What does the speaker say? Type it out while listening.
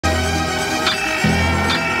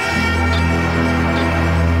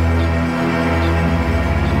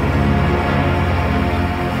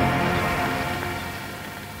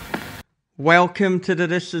Welcome to the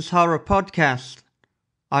This Is Horror podcast.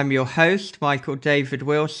 I'm your host, Michael David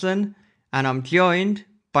Wilson, and I'm joined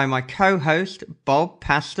by my co-host, Bob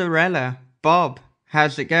Pastorella. Bob,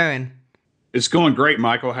 how's it going? It's going great,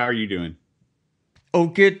 Michael. How are you doing? All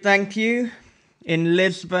good, thank you. In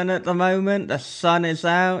Lisbon at the moment, the sun is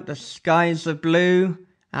out, the skies are blue.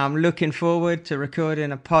 I'm looking forward to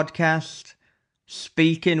recording a podcast,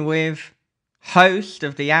 speaking with host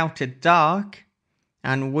of The Outer Dark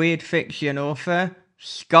and weird fiction author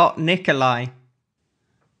Scott Nicolay.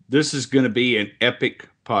 This is going to be an epic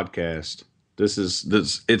podcast.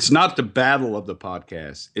 It's not the battle of the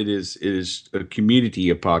podcast. It is a community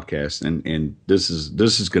of podcasts, and this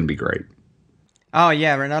is going to be great. Oh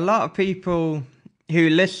yeah, and a lot of people who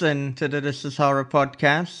listen to the This Is Horror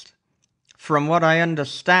podcast, from what I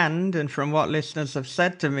understand and from what listeners have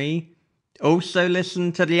said to me, also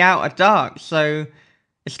listen to The Outer Dark. So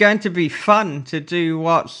it's going to be fun to do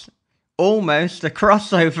what's almost a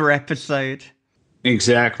crossover episode.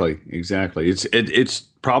 Exactly. It's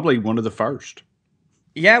probably one of the first.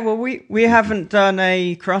 Yeah, well, we haven't done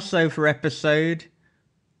a crossover episode.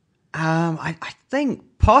 I think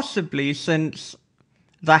possibly since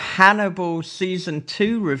the Hannibal Season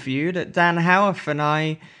 2 review that Dan Howarth and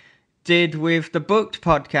I did with the Booked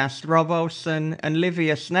podcast, Rob Olsen and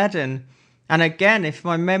Livia Snedden. And again, if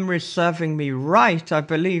my memory's serving me right, I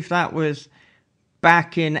believe that was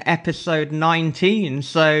back in episode 19.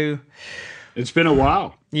 So it's been a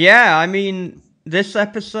while. Yeah, I mean, this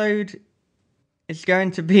episode is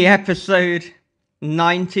going to be episode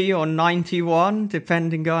 90 or 91,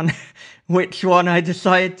 depending on which one I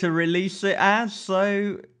decide to release it as.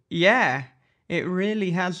 So, yeah, it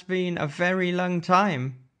really has been a very long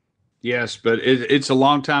time. Yes, but it's a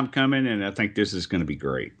long time coming, and I think this is going to be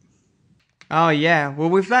great. Oh, yeah. Well,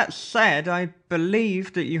 with that said, I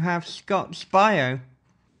believe that you have Scott's bio.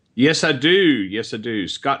 Yes, I do.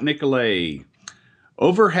 Scott Nicolay.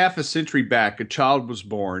 Over half a century back, a child was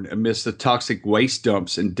born amidst the toxic waste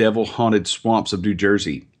dumps and devil-haunted swamps of New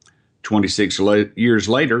Jersey. 26 years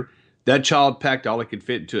later, that child packed all he could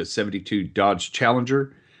fit into a 72 Dodge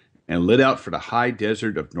Challenger and lit out for the high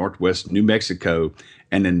desert of northwest New Mexico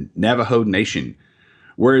and the Navajo Nation.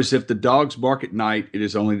 Whereas if the dogs bark at night, it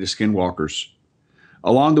is only the skinwalkers.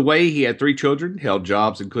 Along the way, he had 3 children, held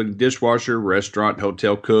jobs including dishwasher, restaurant,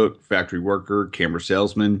 hotel cook, factory worker, camera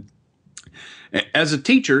salesman. As a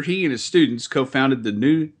teacher, he and his students co-founded the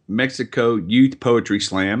New Mexico Youth Poetry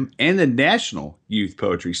Slam and the National Youth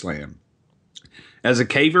Poetry Slam. As a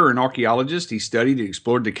caver and archaeologist, he studied and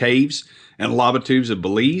explored the caves and lava tubes of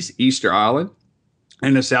Belize, Easter Island,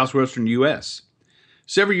 and the southwestern U.S.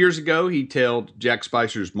 Several years ago, he tailed Jack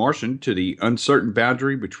Spicer's Martian to the uncertain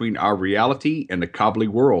boundary between our reality and the cobbly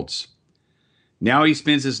worlds. Now he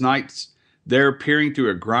spends his nights there peering through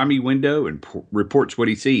a grimy window and reports what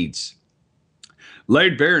he sees.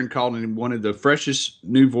 Laird Barron called him one of the freshest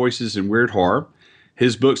new voices in weird horror.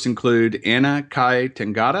 His books include Anna Kai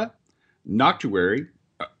Tangata, Noctuary,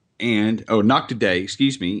 and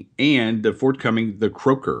Noctoday, and the forthcoming The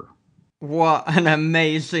Croaker. What an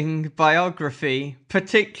amazing biography,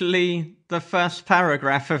 particularly the first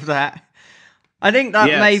paragraph of that. I think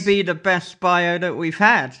that may be the best bio that we've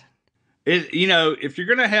had. If you're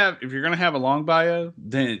gonna have a long bio,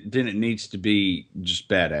 then it needs to be just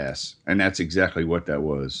badass, and that's exactly what that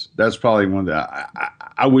was. That's probably one that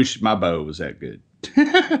I wish my bio was that good.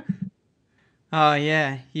 Oh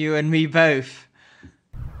yeah, you and me both.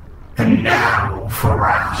 And now for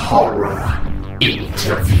a horror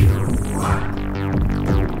interview.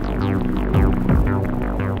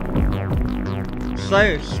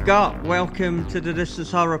 So, Scott, welcome to the This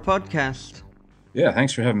Is Horror podcast. Yeah,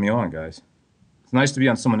 thanks for having me on, guys. It's nice to be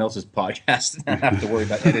on someone else's podcast and not have to worry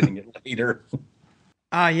about editing it later.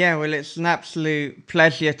 Yeah, well, it's an absolute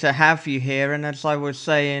pleasure to have you here. And as I was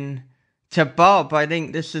saying to Bob, I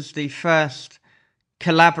think this is the first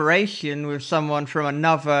collaboration with someone from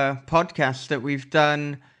another podcast that we've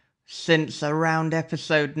done since around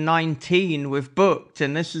episode 19 with Booked,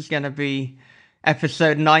 and this is going to be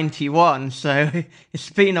episode 91, so it's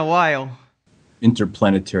been a while.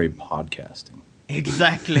 Interplanetary podcasting.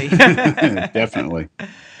 Exactly. Definitely.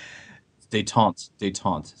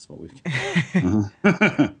 Détente is what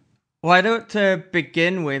we've Why don't to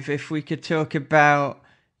begin with, if we could talk about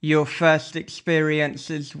your first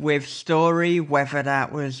experiences with story, whether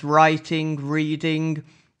that was writing, reading,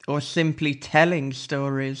 or simply telling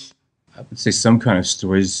stories. I would say some kind of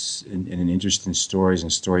stories and an interest in stories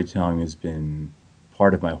and storytelling has been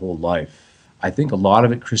part of my whole life. I think a lot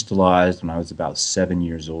of it crystallized when I was about 7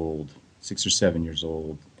 years old, 6 or 7 years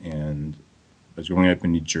old, and I was growing up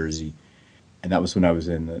in New Jersey. And that was when I was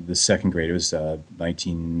in the second grade. It was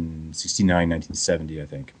 1969, 1970, I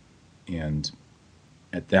think. And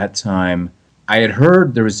at that time, I had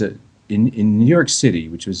heard there was in New York City,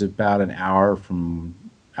 which was about an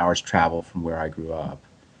hour's travel from where I grew up,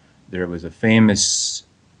 there was a famous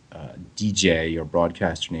DJ or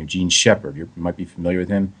broadcaster named Gene Shepard. You might be familiar with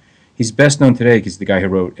him. He's best known today because he's the guy who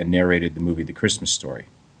wrote and narrated the movie The Christmas Story,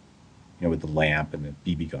 with the lamp and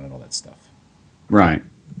the BB gun and all that stuff. Right.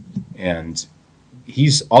 And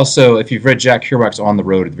he's also, if you've read Jack Kerouac's On the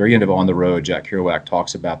Road, at the very end of On the Road, Jack Kerouac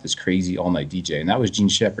talks about this crazy all-night DJ, and that was Gene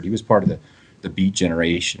Shepard. He was part of the Beat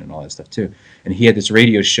Generation and all that stuff too. And he had this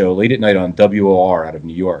radio show late at night on WOR out of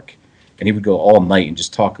New York, and he would go all night and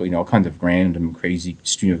just talk, all kinds of random, crazy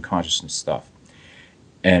stream of consciousness stuff.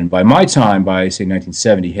 And by my time, by say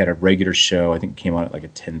 1970, he had a regular show. I think it came on at like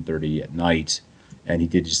at 10:30 at night, and he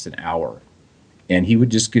did just an hour. And he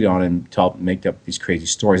would just get on and make up these crazy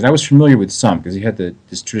stories. And I was familiar with some because he had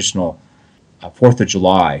this traditional 4th of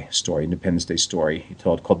July story, Independence Day story. He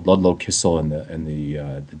told called Ludlow Kissel and the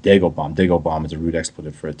Dago bomb. Dago bomb is a rude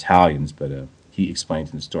expletive for Italians, but he explained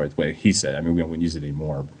in the story the way he said. I mean, we don't use it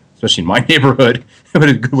anymore, especially in my neighborhood. But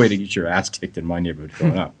it's a good way to get your ass kicked in my neighborhood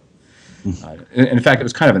growing up. And in fact, it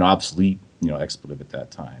was kind of an obsolete, expletive at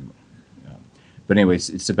that time. But anyways,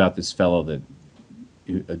 it's about this fellow that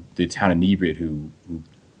the town inebriate who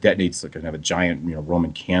detonates like a giant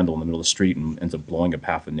Roman candle in the middle of the street and ends up blowing up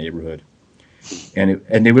half the neighborhood.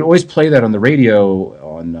 And they would always play that on the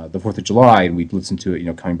radio on the 4th of July, and we'd listen to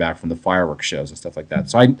it, coming back from the fireworks shows and stuff like that.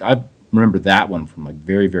 So I remember that one from like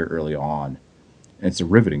very, very early on. And it's a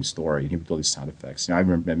riveting story. And he would do all these sound effects. I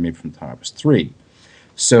remember that maybe from the time I was 3.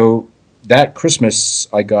 So that Christmas,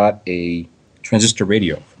 I got a transistor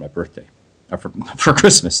radio for my birthday. For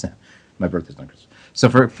Christmas. My birthday's not Christmas. So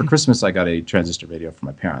for Christmas, I got a transistor radio from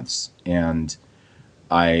my parents. And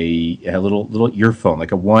I had a little earphone,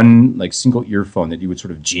 like a single earphone that you would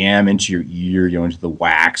sort of jam into your ear, into the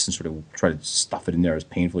wax and sort of try to stuff it in there as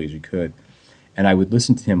painfully as you could. And I would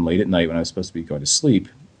listen to him late at night when I was supposed to be going to sleep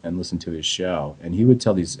and listen to his show. And he would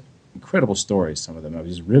tell these incredible stories, some of them. I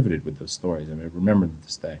was just riveted with those stories. I mean, I remember them to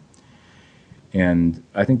this day. And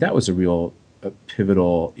I think that was a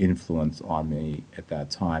pivotal influence on me at that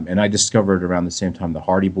time. And I discovered around the same time the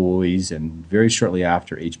Hardy Boys and very shortly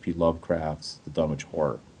after H.P. Lovecraft's The Dunwich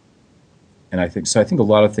Horror. And I think a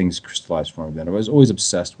lot of things crystallized for me then. I was always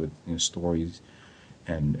obsessed with stories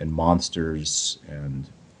and monsters. And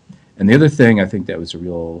the other thing I think that was a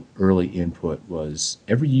real early input was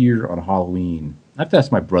every year on Halloween, I have to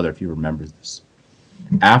ask my brother if he remembers this,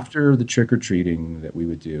 after the trick-or-treating that we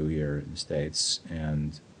would do here in the States,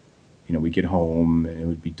 and we'd get home and it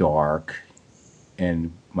would be dark,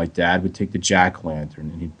 and my dad would take the jack-o'-lantern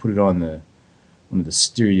and he'd put it on the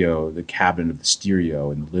cabinet of the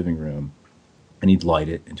stereo in the living room, and he'd light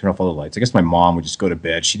it and turn off all the lights. I guess my mom would just go to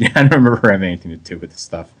bed. I don't remember her having anything to do with this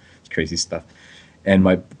stuff. It's crazy stuff. And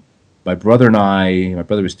my brother and my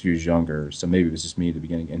brother was 3 years younger, so maybe it was just me at the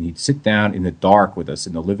beginning, and he'd sit down in the dark with us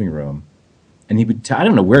in the living room, and he would I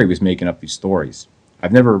don't know where he was making up these stories.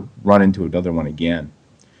 I've never run into another one again.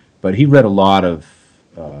 But he read a lot of,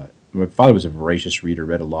 my father was a voracious reader,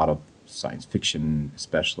 read a lot of science fiction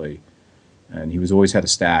especially, and he always had a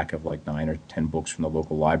stack of like 9 or 10 books from the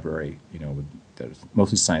local library, that was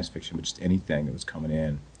mostly science fiction, but just anything that was coming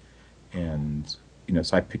in. And,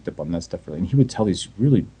 so I picked up on that stuff really, and he would tell these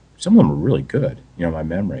some of them were really good, my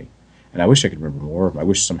memory. And I wish I could remember more of them. I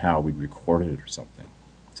wish somehow we'd recorded it or something.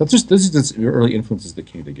 So those are the early influences that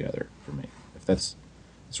came together for me, if that's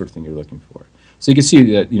the sort of thing you're looking for. So you can see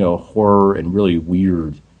that horror and really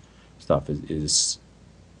weird stuff is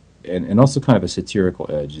and also kind of a satirical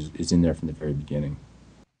edge is in there from the very beginning.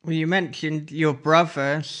 Well, you mentioned your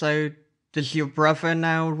brother. So does your brother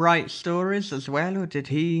now write stories as well, or did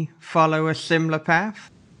he follow a similar path?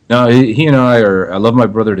 No, he and I love my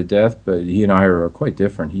brother to death, but he and I are quite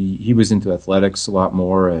different. He was into athletics a lot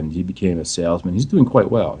more, and he became a salesman. He's doing quite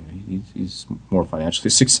well. He's more financially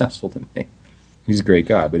successful than me. He's a great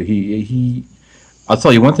guy, but I'll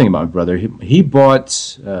tell you one thing about my brother. He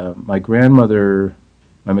bought my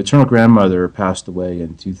maternal grandmother passed away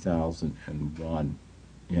in 2001,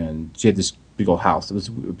 and she had this big old house. It was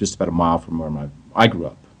just about a mile from where I grew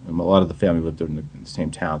up. And a lot of the family lived in the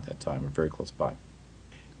same town at that time, or very close by.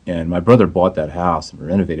 And my brother bought that house and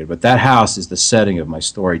renovated it. But that house is the setting of my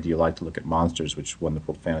story, Do You Like to Look at Monsters, which won the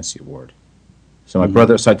World Fantasy Award. So I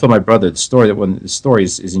told my brother the story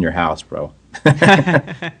is in your house, bro.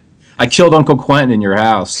 I killed Uncle Quentin in your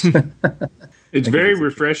house. It's very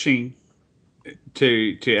refreshing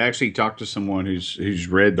to actually talk to someone who's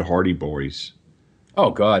read the Hardy Boys. Oh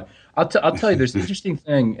God, I'll tell you, there's an interesting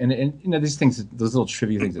thing, and you know these things, those little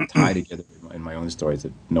trivia things that tie together in my own stories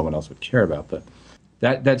that no one else would care about. But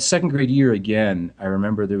that second grade year again, I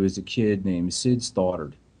remember there was a kid named Sid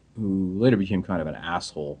Stoddard who later became kind of an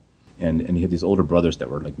asshole, and he had these older brothers that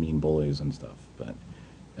were like mean bullies and stuff. But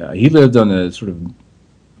he lived on a sort of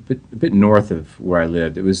a bit north of where I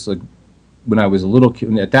lived. It was like when I was a little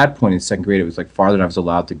kid. At that point in second grade, it was like farther than I was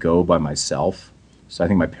allowed to go by myself. So I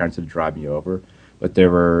think my parents had to drive me over. But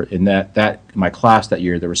there were in my class that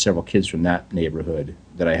year, there were several kids from that neighborhood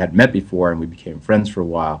that I had met before, and we became friends for a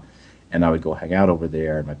while. And I would go hang out over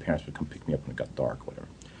there, and my parents would come pick me up when it got dark, whatever.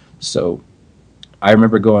 So I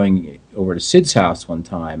remember going over to Sid's house one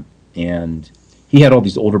time, and he had all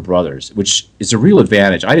these older brothers, which is a real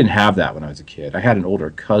advantage. I didn't have that when I was a kid. I had an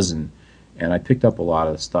older cousin, and I picked up a lot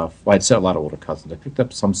of stuff. Well, I'd said a lot of older cousins. I picked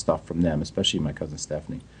up some stuff from them, especially my cousin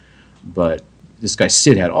Stephanie. But this guy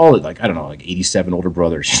Sid had all like, I don't know, like 87 older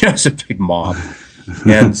brothers. You know, it's a big mob,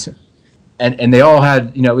 and they all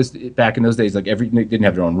had, you know, it was back in those days, like they didn't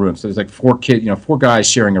have their own room, so there's like four guys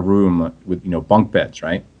sharing a room with, you know, bunk beds,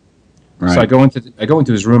 right? Right. So I go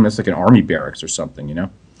into his room. It's like an army barracks or something, you know.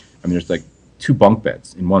 I mean, there's like 2 bunk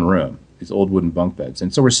beds in one room, these old wooden bunk beds,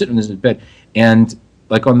 and so we're sitting in this bed, and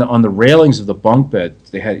like on the railings of the bunk bed,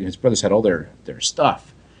 his brothers had all their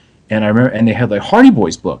stuff. And I remember, and they had like Hardy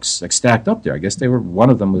Boys books like stacked up there. I guess one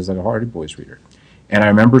of them was like a Hardy Boys reader. And I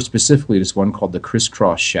remember specifically this one called The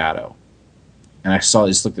Crisscross Shadow. And I saw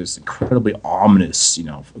this incredibly ominous, you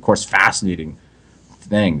know, of course, fascinating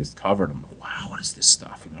thing, this cover. And I'm like, wow, what is this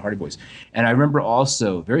stuff? And Hardy Boys. And I remember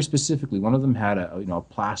also, very specifically, one of them had a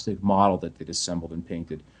plastic model that they'd assembled and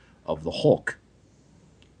painted of the Hulk.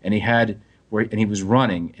 And he was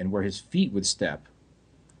running, and where his feet would step,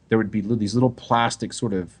 there would be these little plastic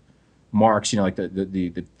sort of marks, you know, like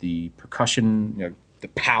the percussion, you know, the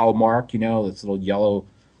POW mark, you know, this little yellow,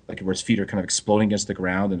 like where his feet are kind of exploding against the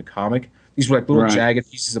ground in the comic. These were like little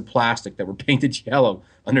jagged pieces of plastic that were painted yellow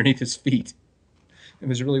underneath his feet. It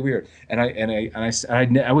was really weird, and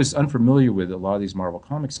I was unfamiliar with a lot of these Marvel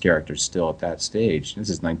Comics characters still at that stage. This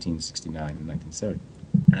is 1969 and 1970,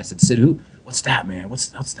 and I said, "Sid, what's that, man? What's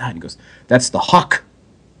that?" And he goes, "That's the Huck."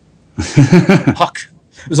 Huck.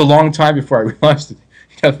 It was a long time before I realized it.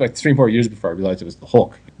 Like 3 more years before I realized it was the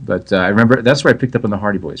Hulk. But I remember that's where I picked up on the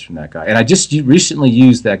Hardy Boys from that guy. And I just recently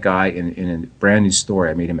used that guy in a brand new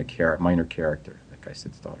story. I made him a minor character. That guy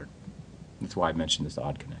Sid Stoddard. That's why I mentioned this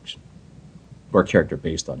odd connection. Or a character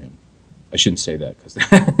based on him. I shouldn't say that because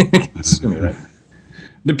it's me, right?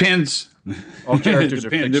 Depends. All characters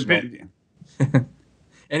are fictional.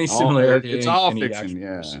 Any similarity? It's all fiction,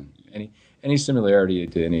 yeah. Any similarity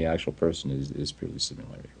to any actual person is purely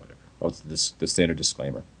similarity. Well, it's the standard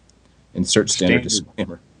disclaimer. Insert standard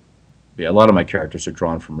disclaimer. Yeah, a lot of my characters are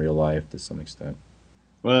drawn from real life to some extent.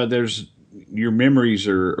 Well, your memories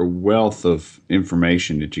are a wealth of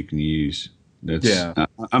information that you can use.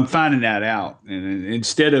 I'm finding that out, and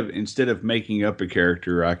instead of making up a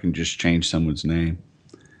character, I can just change someone's name.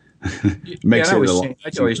 I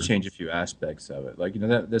always change a few aspects of it. Like, you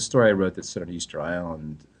know, that story I wrote that's set on Easter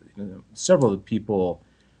Island. You know, several of the people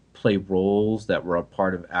play roles that were a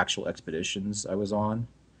part of actual expeditions I was on.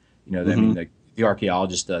 You know, I mean, like, the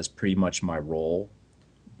archaeologist does pretty much my role,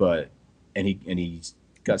 and he's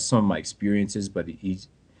got some of my experiences, but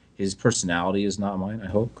his personality is not mine. I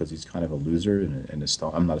hope, because he's kind of a loser and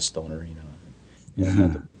I'm not a stoner. You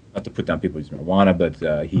know, not to put down people who use marijuana, but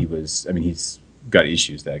he's got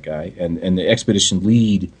issues. That guy, and the expedition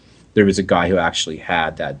lead, there was a guy who actually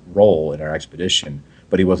had that role in our expedition.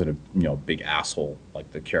 But he wasn't a big asshole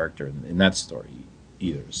like the character in that story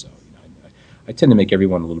either. So I tend to make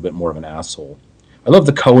everyone a little bit more of an asshole. I love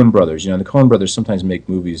the Coen brothers. You know, the Coen brothers sometimes make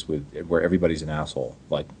movies where everybody's an asshole,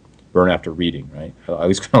 like Burn After Reading, right? I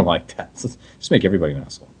always kind of like that. So just make everybody an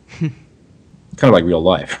asshole. Kind of like real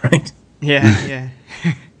life, right? Yeah.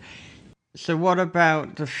 So what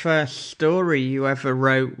about the first story you ever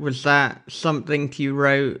wrote? Was that something you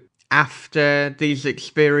wrote after these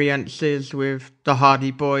experiences with the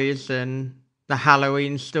Hardy Boys and the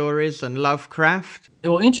Halloween stories and Lovecraft?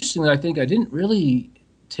 Well, interestingly, I think I didn't really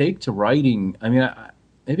take to writing. I mean,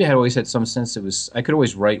 maybe I had always had some sense I could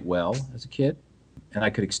always write well as a kid, and I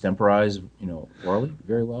could extemporize, you know, orally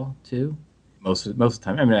very well too. Most of the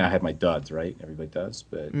time. I mean, I had my duds, right? Everybody does,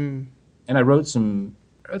 but and I wrote some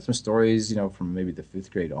stories, you know, from maybe the 5th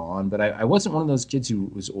grade on. But I wasn't one of those kids who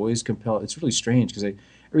was always compelled. It's really strange because I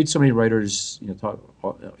read so many writers, you know, talk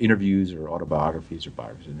interviews or autobiographies or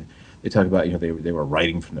biographies, and they talk about, you know, they were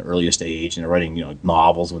writing from the earliest age, and they're writing, you know,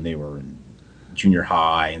 novels when they were in junior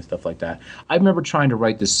high and stuff like that. I remember trying to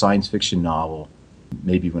write this science fiction novel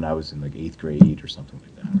maybe when I was in like 8th grade or something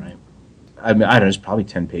like that, right? I mean, I don't know, there's probably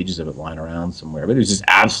 10 pages of it lying around somewhere, but it was just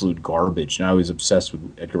absolute garbage. And I was obsessed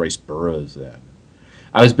with Edgar Rice Burroughs then.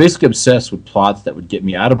 I was basically obsessed with plots that would get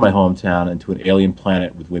me out of my hometown into an alien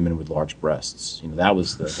planet with women with large breasts. You know, that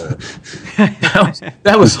was the whole.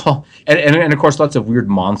 that was all, and of course lots of weird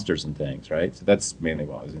monsters and things, right? So that's mainly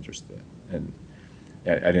what I was interested in, and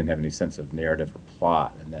I didn't have any sense of narrative or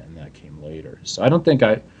plot, and that came later. So I don't think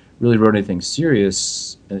I really wrote anything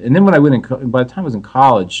serious. And then when I went in, by the time I was in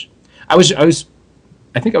college, I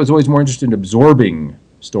think I was always more interested in absorbing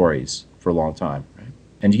stories for a long time.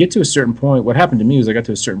 And you get to a certain point, what happened to me was I got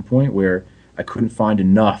to a certain point where I couldn't find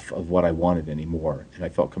enough of what I wanted anymore, and I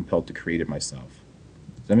felt compelled to create it myself.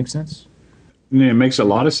 Does that make sense? Yeah, it makes a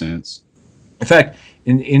lot of sense. In fact,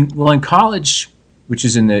 in college, which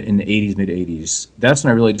is in the 80s, mid-80s, that's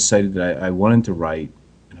when I really decided that I wanted to write,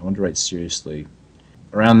 and I wanted to write seriously.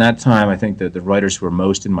 Around that time, I think that the writers who were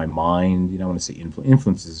most in my mind, I want to say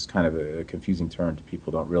influence is kind of a confusing term to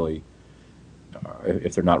people who don't really,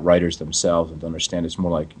 if they're not writers themselves and don't understand, it's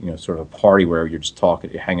more like, sort of a party where you're just talking,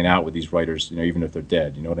 you're hanging out with these writers, even if they're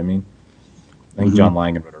dead, you know what I mean? I think John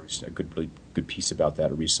Langan wrote a really good piece about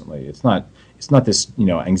that recently. It's not this,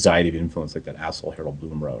 anxiety of influence like that asshole Harold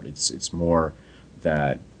Bloom wrote. It's more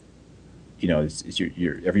that, it's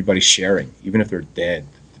everybody's sharing, even if they're dead.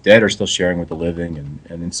 The dead are still sharing with the living,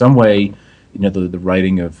 and in some way, the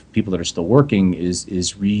writing of people that are still working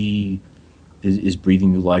is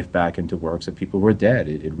breathing new life back into works of people who are dead.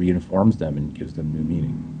 It reinforms them and gives them new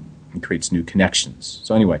meaning and creates new connections.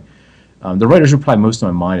 So anyway, the writers who were probably most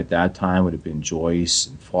on my mind at that time would have been Joyce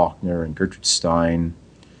and Faulkner and Gertrude Stein,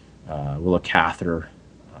 Willa Cather,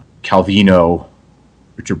 Calvino,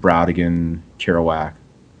 Richard Brautigan, Kerouac,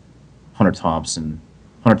 Hunter Thompson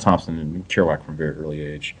and Kerouac from a very early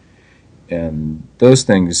age. And those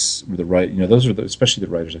things were those are especially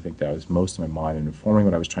the writers I think that was most on my mind in informing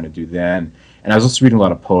what I was trying to do then. And I was also reading a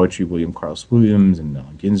lot of poetry, William Carlos Williams and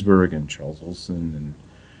Allen Ginsberg and Charles Olson,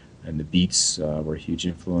 and the Beats were a huge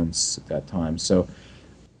influence at that time. So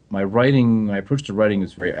my approach to writing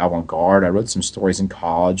was very avant-garde. I wrote some stories in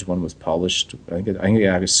college. One was published. I think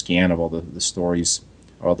I have a scan of all the stories,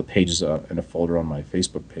 all the pages in a folder on my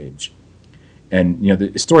Facebook page. And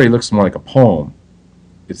the story looks more like a poem.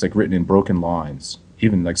 It's like written in broken lines.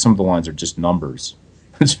 Even like some of the lines are just numbers.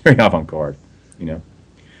 It's very avant-garde,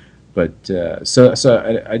 But so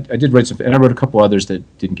I did write something, and I wrote a couple others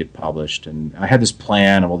that didn't get published. And I had this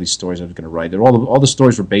plan of all these stories I was going to write. All the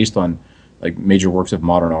stories were based on like major works of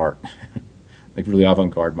modern art, like really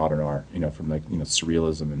avant-garde modern art. From like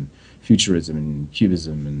surrealism and futurism and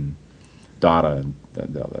cubism and Dada and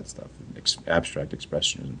all that stuff, abstract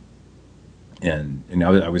expressionism. And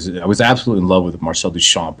I was absolutely in love with Marcel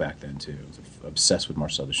Duchamp back then too. I was obsessed with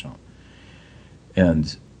Marcel Duchamp.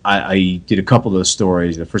 And I did a couple of those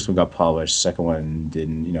stories. The first one got published. The second one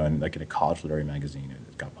didn't. In a college literary magazine,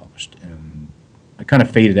 it got published. And I kind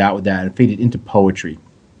of faded out with that and faded into poetry,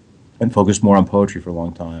 and focused more on poetry for a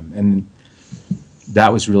long time. And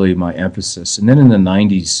that was really my emphasis. And then in the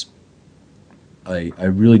 '90s, I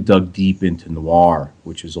really dug deep into noir,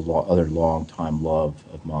 which is other long-time love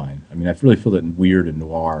of mine. I mean, I really feel that weird and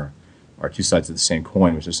noir are two sides of the same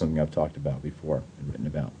coin, which is something I've talked about before and written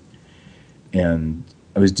about. And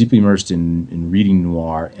I was deeply immersed in reading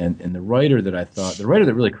noir, and the writer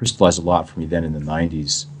that really crystallized a lot for me then in the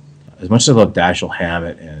 90s, as much as I love Dashiell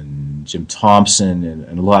Hammett and Jim Thompson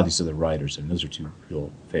and a lot of these other writers, and those are two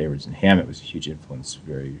real favorites, and Hammett was a huge influence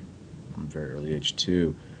from a very early age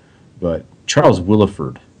too. But Charles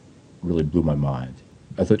Willeford really blew my mind.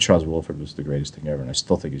 I thought Charles Willeford was the greatest thing ever, and I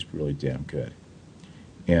still think he's really damn good.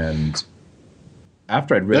 And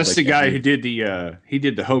after I'd read, that's the guy who did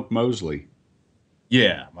the Hoke Mosley.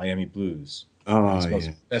 Yeah, Miami Blues. Oh, He's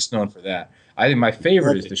yeah. best known for that. I think my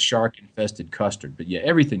favorite is the shark-infested custard. But yeah,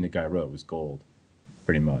 everything the guy wrote was gold,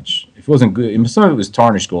 pretty much. If it wasn't good, some of it was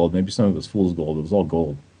tarnished gold, maybe some of it was fool's gold. It was all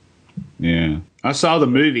gold. Yeah, I saw the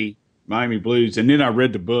movie Miami Blues, and then I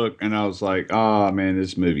read the book, and I was like, "Oh man,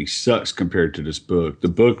 this movie sucks compared to this book." The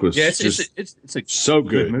book was it's a so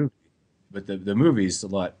good movie, but the movie's a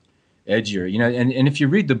lot edgier, And if you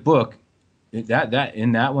read the book, that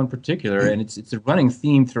in that one particular, and it's a running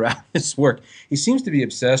theme throughout his work. He seems to be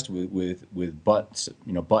obsessed with butts,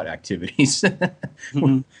 butt activities,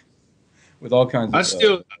 with all kinds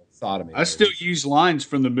of sodomy. I still use lines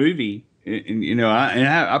from the movie. And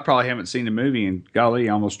I probably haven't seen the movie in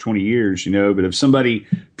almost 20 years, but if somebody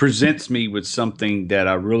presents me with something that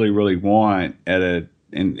I really, really want and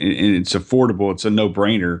it's affordable, it's a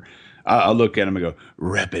no-brainer, I'll look at them and go,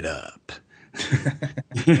 wrap it up.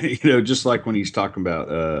 Just like when he's talking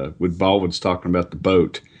about when Baldwin's talking about the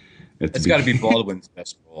boat. It's got to be Baldwin's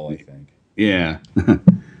best role, I think. Yeah.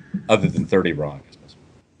 Other than 30 Rock.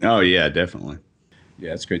 Oh yeah, definitely.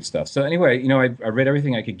 Yeah, it's great stuff. So anyway, I read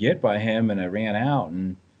everything I could get by him, and I ran out.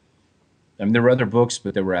 And I mean, there were other books,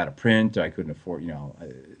 but they were out of print. I couldn't afford.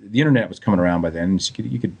 The internet was coming around by then. So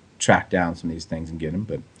you could track down some of these things and get them.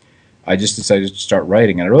 But I just decided to start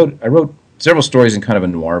writing, and I wrote several stories in kind of a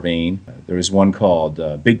noir vein. There was one called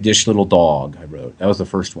Big Dish Little Dog. I wrote that was the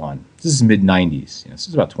first one. This is mid '90s. This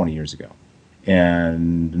is about 20 years ago.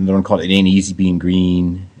 And another one called It Ain't Easy Being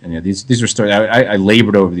Green. And these were stories. I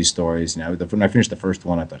labored over these stories. When I finished the first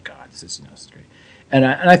one, I thought, God, this is great. And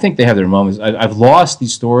I think they have their moments. I've lost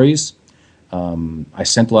these stories. I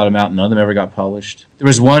sent a lot of them out. None of them ever got published. There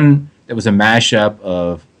was one that was a mashup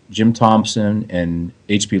of Jim Thompson and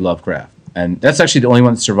H.P. Lovecraft. And that's actually the only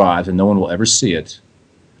one that survives, and no one will ever see it.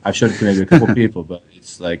 I've showed it to maybe a couple people, but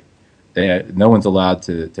it's like no one's allowed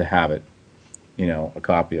to have it, a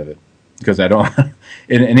copy of it. Because I don't.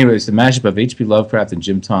 And anyway, it's the mashup of H.P. Lovecraft and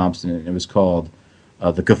Jim Thompson, and it was called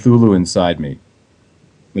 "The Cthulhu Inside Me,"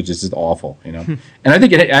 which is just awful, And I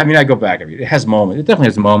think I go back. It has moments. It definitely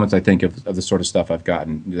has moments. I think of the sort of stuff I've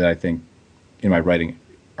gotten that I think in my writing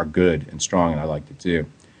are good and strong, and I liked it too.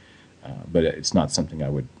 But it's not something I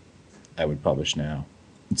would publish now.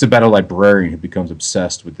 It's about a librarian who becomes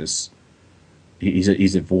obsessed with this. He's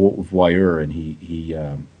a voyeur, and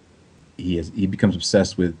he becomes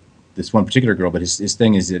obsessed with this one particular girl, but his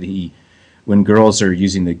thing is that when girls are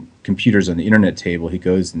using the computers on the internet table, he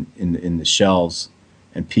goes in the shelves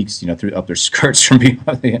and peeks, up their skirts from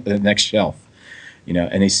behind the next shelf,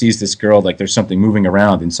 and he sees this girl like there's something moving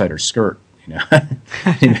around inside her skirt,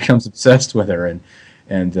 he becomes obsessed with her,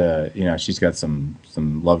 and she's got some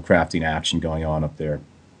Lovecraftian action going on up there.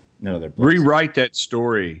 None of their books. Rewrite that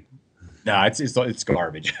story. No, it's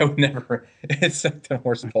garbage. I would never. It's like the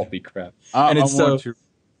horse pulpy crap, and it's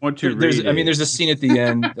there's a scene at the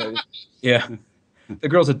end. Yeah, the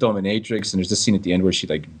girl's a dominatrix, and there's a scene at the end where she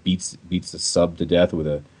like beats the sub to death with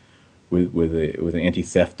an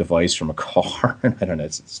anti-theft device from a car. And I don't know,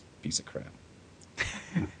 it's a piece of crap.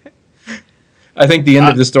 I think the end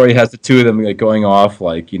of the story has the two of them like going off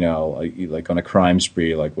like on a crime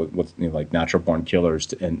spree, like like natural born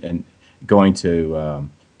killers, and going to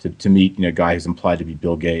meet a guy who's implied to be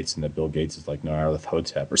Bill Gates, and that Bill Gates is like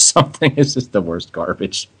Nyarlathotep or something. It's just the worst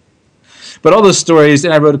garbage. But all those stories,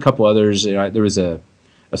 and I wrote a couple others. There was a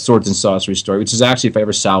swords and sorcery story, which is actually, if I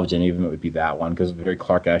ever salvage any of them, it would be that one, because of a very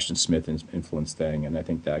Clark Ashton Smith influenced thing, and I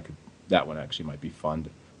think that one actually might be fun to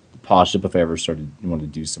polish up if I ever wanted to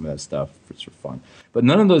do some of that stuff for fun. But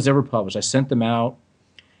none of those ever published. I sent them out.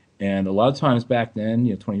 And a lot of times back then,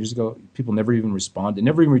 20 years ago, people never even responded,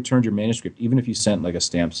 never even returned your manuscript, even if you sent like a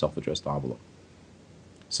stamped self-addressed envelope.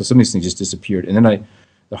 So some of these things just disappeared. And then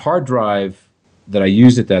the hard drive that I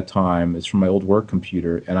used at that time is from my old work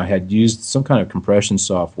computer, and I had used some kind of compression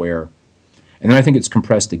software, and then I think it's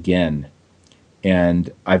compressed again.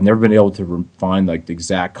 And I've never been able to find like the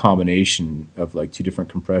exact combination of like two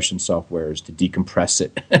different compression softwares to decompress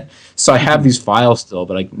it. So I have these files still,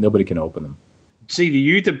 but nobody can open them. See, the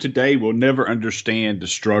youth of today will never understand the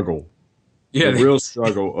struggle, the real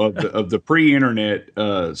struggle of the pre-internet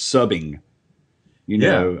subbing.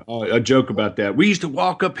 A joke about that. We used to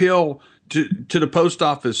walk uphill to the post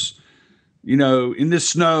office, in the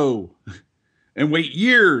snow, and wait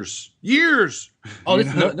years. Oh,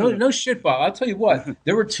 no shit, Bob. I'll tell you what.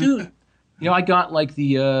 There were two. I got like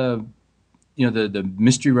the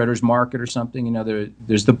mystery writers market or something.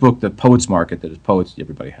 There's the book, the Poets Market, that is poets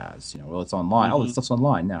everybody has. It's online. Mm-hmm. All this stuff's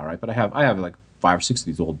online now, right? But I have like 5 or 6 of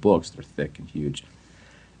these old books that are thick and huge.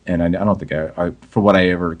 And I don't think I for what I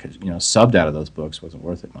ever subbed out of those books wasn't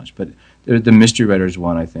worth it much. But the mystery writers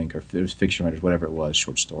one, I think, or there's fiction writers, whatever it was,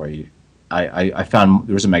 short story. I found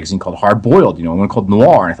there was a magazine called Hard Boiled, one called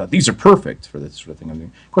Noir, and I thought these are perfect for this sort of thing.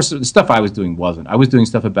 Of course, the stuff I was doing wasn't. I was doing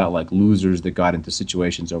stuff about like losers that got into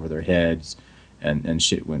situations over their heads, and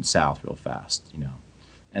shit went south real fast,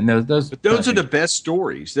 And those are the best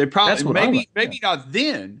stories. They probably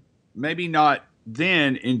maybe not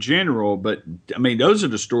then in general, but I mean those are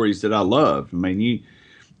the stories that I love. I mean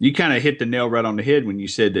you kind of hit the nail right on the head when you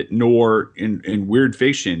said that noir in weird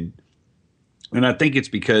fiction. And I think it's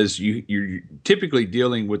because you're typically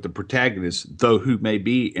dealing with the protagonist, though who may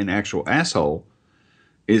be an actual asshole,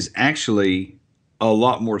 is actually a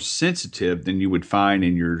lot more sensitive than you would find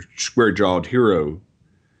in your square-jawed hero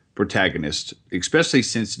protagonist, especially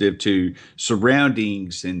sensitive to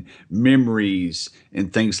surroundings and memories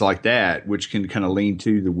and things like that, which can kind of lean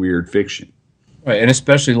to the weird fiction. Right, and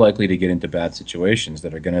especially likely to get into bad situations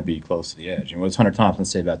that are going to be close to the edge. And what's Hunter Thompson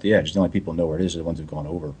say about the edge? The only people who know where it is are the ones who've gone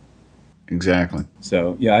over. Exactly.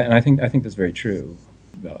 So yeah, and I think that's very true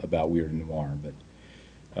about Weird and Noir. But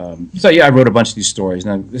so yeah, I wrote a bunch of these stories.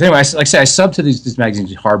 And anyway, like I say, I sub to these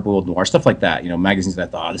magazines, hard-boiled noir stuff like that. Magazines that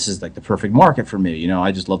I thought, this is like the perfect market for me.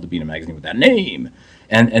 I just love to be in a magazine with that name,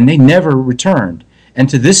 and they never returned. And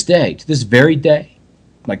to this day, to this very day,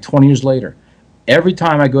 like 20 years later, every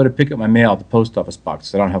time I go to pick up my mail at the post office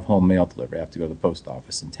box, I don't have home mail delivery. I have to go to the post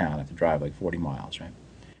office in town. I have to drive like 40 miles, right?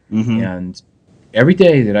 Mm-hmm. And every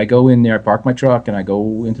day that I go in there, I park my truck, and I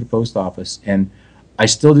go into the post office, and I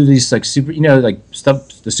still do these like super, like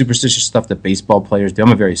stuff, the superstitious stuff that baseball players do.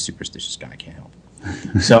 I'm a very superstitious guy. I can't help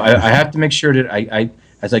it. So I have to make sure that I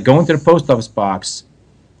as I go into the post office box,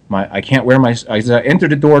 I can't wear as I enter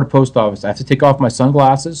the door of the post office, I have to take off my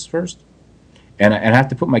sunglasses first, and I have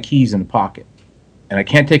to put my keys in the pocket, and I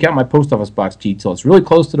can't take out my post office box key till it's really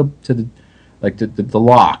close to the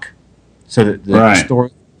lock, so that the store,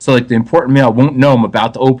 so like the important mail won't know I'm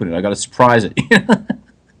about to open it. I got to surprise it.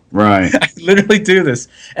 Right. I literally do this,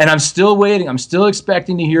 and I'm still waiting. I'm still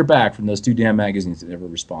expecting to hear back from those two damn magazines that never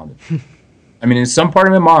responded. I mean, in some part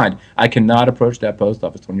of my mind, I cannot approach that post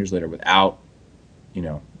office 20 years later without,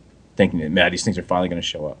 thinking that, man, these things are finally going to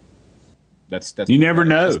show up. That's you never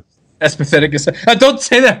know. That's pathetic. Don't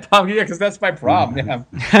say that, Bob. Yeah, because that's my problem. Yeah,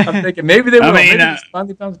 I'm thinking maybe they will. Maybe this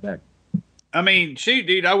finally comes back. I mean, shoot,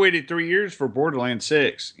 dude, I waited 3 years for Borderlands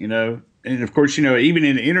 6, And, of course, even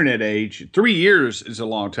in the internet age, 3 years is a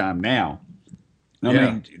long time now. I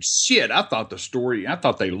mean, shit, I thought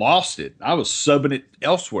they lost it. I was subbing it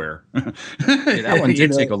elsewhere. That one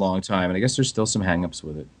did take a long time, and I guess there's still some hang-ups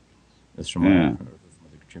with it. That's from other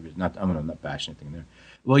contributors. I'm not bashing anything there.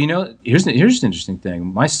 Well, here's an interesting thing.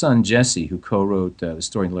 My son, Jesse, who co-wrote the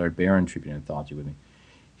story in the Larry Barron Tribute Anthology with me,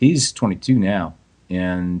 he's 22 now,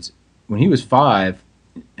 and when he was 5,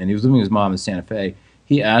 and he was living with his mom in Santa Fe,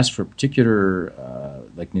 he asked for a particular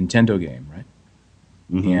Nintendo game, right?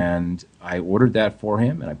 Mm-hmm. And I ordered that for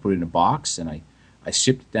him, and I put it in a box, and I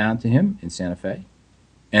shipped it down to him in Santa Fe.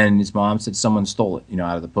 And his mom said someone stole it,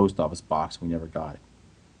 out of the post office box. We never got it.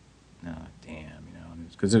 Oh, damn,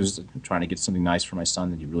 because it was trying to get something nice for my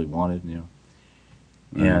son that he really wanted,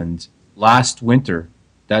 Mm-hmm. And last winter,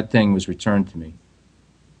 that thing was returned to me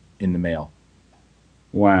in the mail.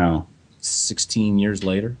 Wow. 16 years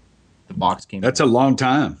later. The box came. That's a long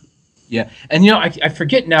time. Yeah, and I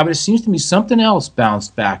forget now, but it seems to me something else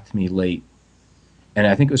bounced back to me late, and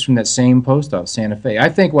I think it was from that same post office, Santa Fe. I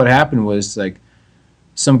think what happened was like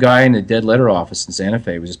some guy in the dead letter office in Santa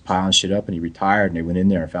Fe was just piling shit up, and he retired, and they went in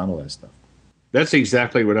there and found all that stuff. That's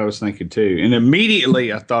exactly what I was thinking too, and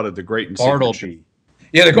immediately I thought of the Great and Secret Show.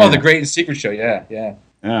 Yeah, they're called the Great and Secret Show. Yeah.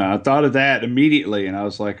 I thought of that immediately, and I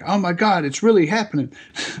was like, "Oh my God, it's really happening!"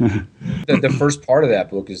 the first part of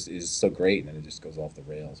that book is so great, and then it just goes off the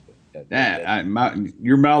rails. But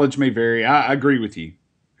your mileage may vary. I agree with you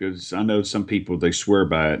because I know some people they swear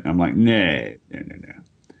by it. And I'm like, no.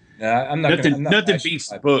 I'm not. Nothing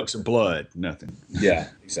beats books of blood. Nothing. Yeah,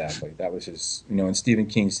 exactly. That was his. And Stephen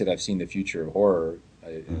King said, "I've seen the future of horror."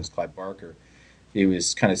 It was Clive Barker. He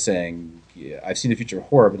was kind of saying, yeah, I've seen the future of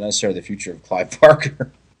horror, but not necessarily the future of Clive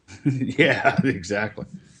Barker. Yeah, exactly.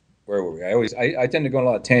 Where were we? I tend to go on a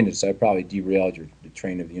lot of tangents, so I probably derailed the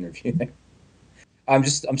train of the interview. I'm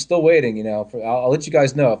still waiting, I'll let you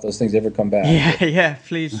guys know if those things ever come back. Yeah,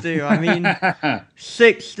 please do. I mean,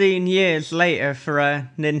 16 years later for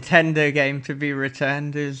a Nintendo game to be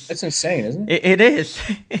returned that's insane, isn't it? It is.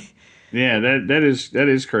 Yeah, that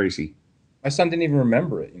is crazy. My son didn't even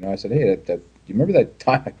remember it. I said, hey, do you remember that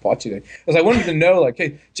time I bought you that? Because I wanted to know, like,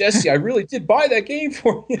 hey, Jesse, I really did buy that game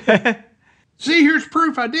for you. See, here's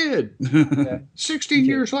proof I did. Yeah. 16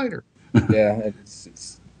 years later. Yeah,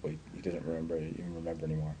 it's wait, he doesn't remember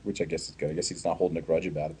anymore, which I guess is good. I guess he's not holding a grudge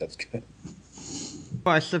about it. That's good.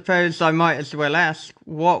 Well, I suppose I might as well ask,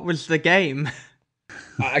 what was the game?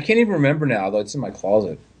 I can't even remember now, though. It's in my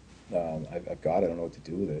closet. I've got it. I don't know what to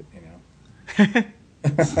do with it,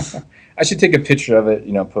 I should take a picture of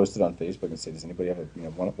it, post it on Facebook and say, does anybody ever,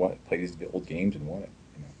 want to play these old games and want it?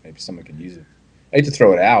 Maybe someone can use it. I hate to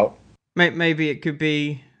throw it out. Maybe it could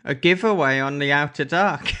be a giveaway on the Outer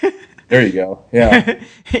Dark. There you go. Yeah.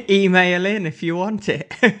 Email in if you want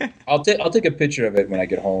it. I'll take a picture of it when I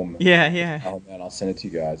get home. Yeah. Oh man, I'll send it to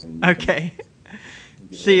you guys. And okay.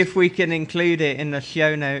 See if we can include it in the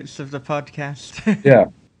show notes of the podcast. Yeah.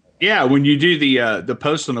 Yeah, when you do the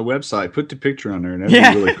post on the website, put the picture on there, and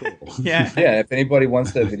that'd be really cool. Yeah. If anybody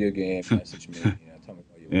wants that video game, message me. Tell me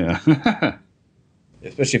what you want. Yeah.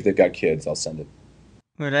 Especially if they've got kids, I'll send it.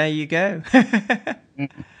 Well, there you go.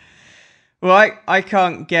 Well, I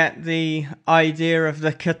can't get the idea of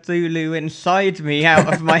the Cthulhu inside me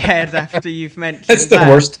out of my head after you've mentioned That's the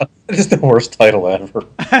worst. That is the worst title ever.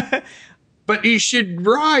 But you should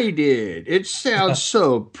write it. It sounds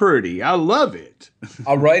so pretty. I love it.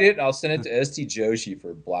 I'll write it. I'll send it to ST Joshi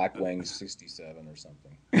for Black Wings 67 or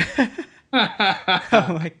something.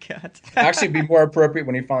 Oh my god! Actually, it'd be more appropriate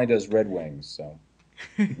when he finally does Red Wings. So,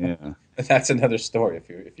 Yeah. that's another story. If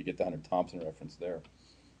you get the Hunter Thompson reference there.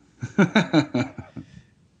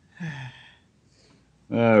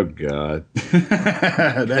 Oh God.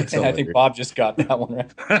 That's And I think Bob just got that one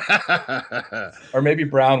right. Or maybe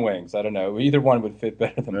Brown Wings. I don't know. Either one would fit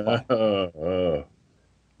better than mine.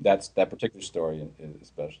 That's that particular story,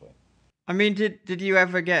 especially. I mean, did you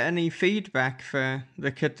ever get any feedback for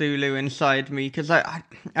the Cthulhu inside me? Because I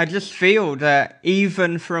just feel that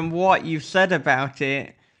even from what you've said about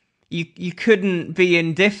it, you couldn't be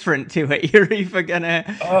indifferent to it. You're either gonna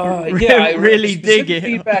really dig it.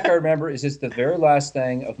 Feedback I remember is it's the very last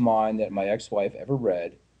thing of mine that my ex-wife ever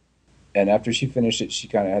read, and after she finished it, she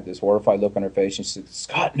kind of had this horrified look on her face, and she said,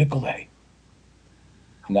 "Scott Nicolay,"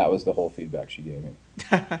 and that was the whole feedback she gave me.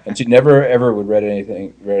 And she never ever would read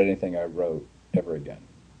anything I wrote ever again.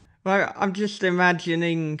 Well, I'm just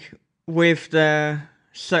imagining with the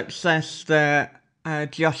success that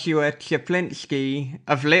Joshua Chaplinsky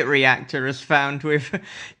of Lit Reactor has found with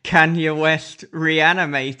Kanye West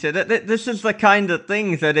Reanimated. This is the kind of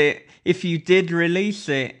thing that if you did release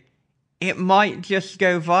it, it might just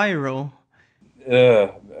go viral.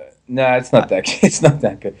 No, it's not that. It's not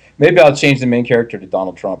that good. Maybe I'll change the main character to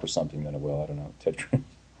Donald Trump or something. Then I will. I don't know.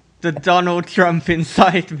 The Donald Trump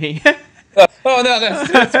inside me. Oh no,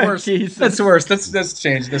 that's worse. Jesus. That's worse. Let's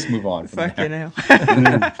change. Let's move on. Fucking hell.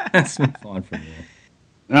 Let's move on from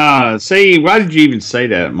there. See, why did you even say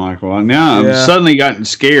that, Michael? Now I'm suddenly gotten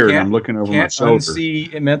scared. I'm looking over my shoulder. See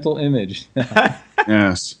a mental image.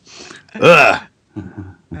 Yes. Ugh.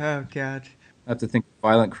 Oh God. I have to think of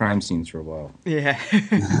violent crime scenes for a while. Yeah.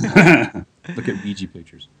 Look at Ouija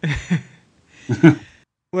pictures.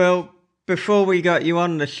 Well, before we got you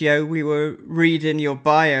on the show, we were reading your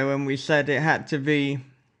bio and we said it had to be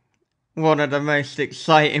one of the most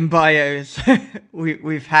exciting bios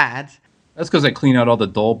we've had. That's because I clean out all the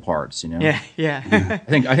dull parts, you know. Yeah. I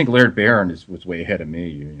think Laird Barron was way ahead of me,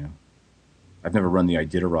 you know. I've never run the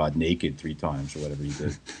Iditarod naked 3 times or whatever he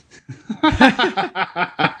did.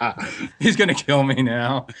 He's gonna kill me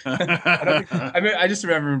now. I just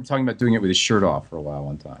remember him talking about doing it with his shirt off for a while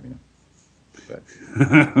one time, you know. But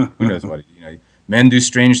who knows what, you know? Men do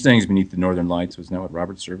strange things beneath the northern lights. Wasn't that what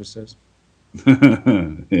Robert Service says?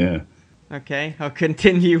 Yeah. Okay, I'll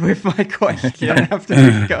continue with my question after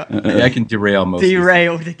we've got I can derail most.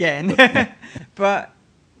 Derailed again. But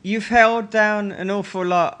you've held down an awful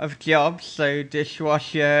lot of jobs, so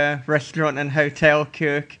dishwasher, restaurant and hotel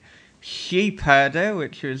cook, sheep herder,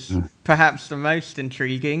 which was perhaps the most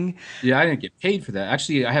intriguing. Yeah, I didn't get paid for that.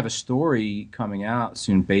 Actually, I have a story coming out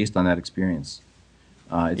soon based on that experience.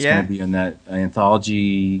 It's going to be in that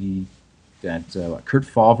anthology that Kurt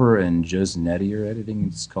Falver and Joe Zanetti are editing.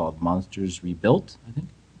 It's called Monsters Rebuilt, I think,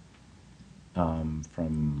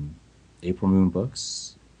 from April Moon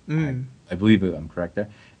Books. I believe I'm correct there.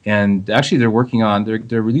 And actually, they're working on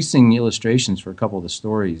they're releasing illustrations for a couple of the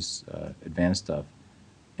stories, advanced stuff,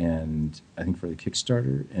 and I think for the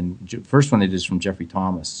Kickstarter. And first one they did is from Jeffrey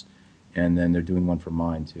Thomas, and then they're doing one for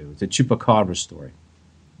mine too. It's a Chupacabra story.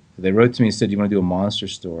 So they wrote to me and said, "Do you want to do a monster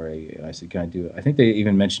story?" And I said, "Can I do it?" I think they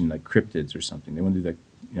even mentioned like cryptids or something. They want to do like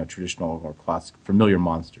traditional or classic familiar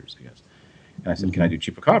monsters, I guess. And I said, "Can I do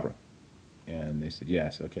Chupacabra?" And they said,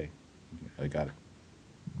 "Yes." Okay, I got it.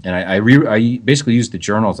 And I basically used the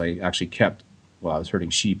journals I actually kept while I was herding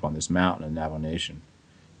sheep on this mountain in Navajo Nation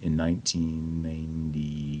in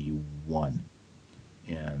 1991.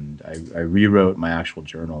 And I rewrote my actual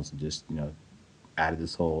journals and just, added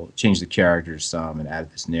this changed the characters some and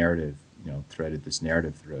added this narrative, threaded this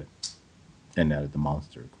narrative through it. And added the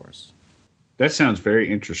monster, of course. That sounds very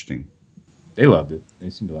interesting. They loved it. They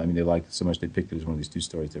seemed to, they liked it so much they picked it as one of these 2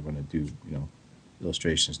 stories they were going to do,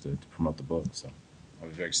 illustrations to promote the book, so. I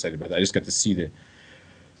was very excited about that. I just got to see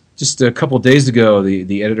just a couple of days ago,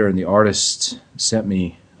 the editor and the artist sent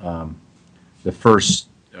me the first.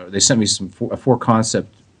 They sent me four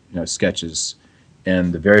concept sketches,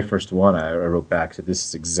 and the very first one I wrote back said, "This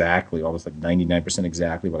is exactly, almost like 99%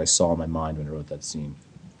 exactly what I saw in my mind when I wrote that scene."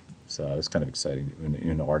 So it was kind of exciting when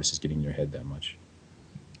an artist is getting in your head that much.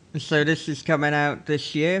 So this is coming out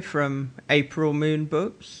this year from April Moon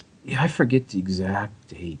Books? Yeah, I forget the exact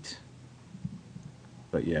date.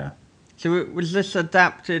 But yeah. So was this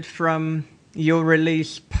adapted from your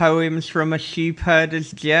release, Poems from a Sheep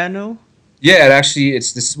Herder's Journal? Yeah, it actually,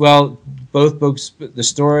 it's this. Well, both books, the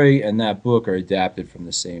story and that book are adapted from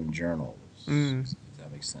the same journal. Mm. If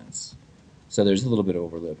that makes sense. So there's a little bit of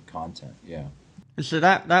overlapped content. Yeah. So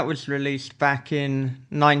that was released back in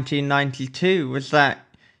 1992. Was that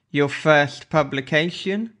your first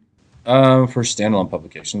publication? For standalone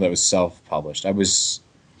publication, that was self-published. I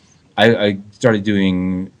started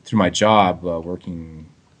doing through my job working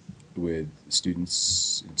with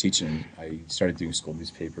students and teaching. I started doing school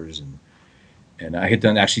newspapers and I had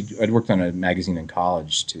done actually. I'd worked on a magazine in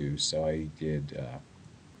college too, so I did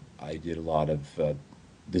a lot of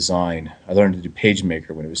design. I learned to do PageMaker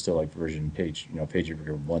when it was still like version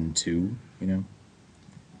PageMaker 1.2,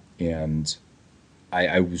 and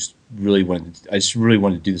I just really wanted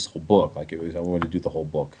to do this whole book. I wanted to do the whole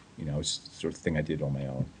book. It's the sort of thing I did on my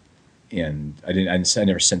own, and I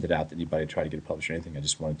never sent it out to anybody to try to get it published or anything.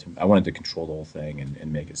 I wanted to control the whole thing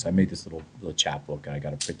and make it. So I made this little chapbook and I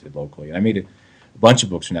got it printed locally. And I made a bunch of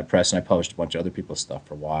books from that press, and I published a bunch of other people's stuff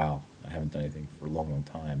for a while. I haven't done anything for a long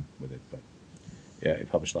time with it, but yeah, I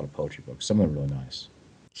published a lot of poetry books. Some of them are really nice.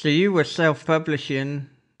 So you were self-publishing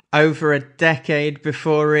over a decade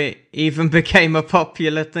before it even became a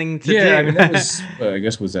popular thing to do. Yeah, I mean, that was, I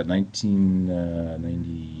guess, was that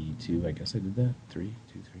 1992? I guess I did that. 3.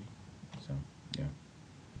 So, yeah.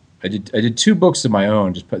 I did 2 books of my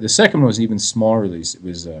own. The second one was even smaller release. It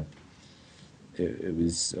was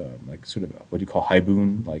like sort of what do you call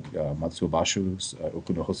haibun, like Matsuo Basho's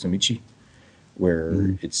Oku no Hosomichi,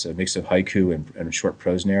 where it's a mix of haiku and a short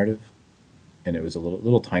prose narrative. And it was a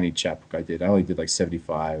little tiny chapbook I did. I only did like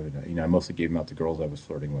 75, and I mostly gave them out to girls I was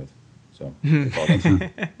flirting with. So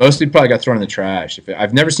mostly probably got thrown in the trash.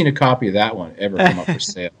 I've never seen a copy of that one ever come up for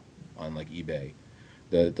sale on like eBay.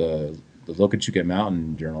 The Lokachuka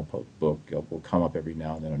Mountain Journal book will come up every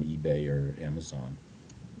now and then on eBay or Amazon.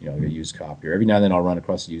 A used copy, or every now and then I'll run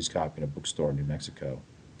across a used copy in a bookstore in New Mexico,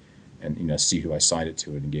 and see who I signed it to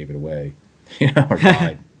and gave it away, or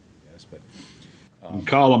died. Yes, but.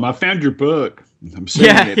 Call them. I found your book. I'm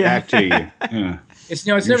sending it back to you. Yeah. It's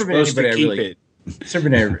never been anybody it's never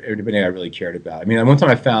been anybody I really cared about. I mean, one time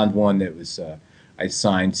I found one that was I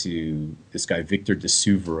signed to this guy Victor de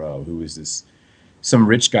Souvero, who was some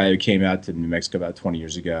rich guy who came out to New Mexico about 20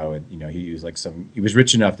 years ago, and he was like he was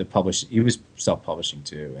rich enough to publish. He was self-publishing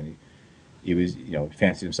too, and he was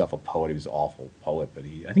fancied himself a poet. He was an awful poet, but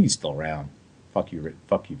I think he's still around. Fuck you,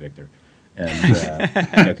 Victor.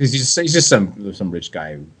 And because he's just some rich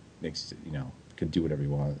guy who makes can do whatever he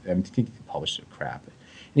wants. I mean, I think he published crap, and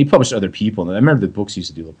he published other people. And I remember the books he used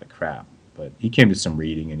to do look like crap, but he came to some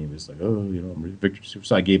reading and he was like, oh, I'm Victor.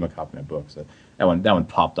 So I gave him a copy of my book. So that one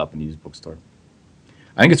popped up in the used bookstore.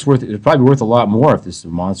 I think it's probably worth a lot more if this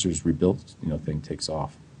Monsters Rebuilt thing takes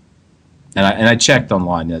off. And I checked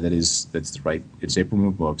online. Yeah, that's right. It's April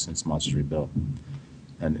Moon Books and it's Monsters Rebuilt.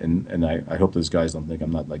 And I hope those guys don't think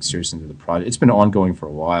I'm not like serious into the project. It's been ongoing for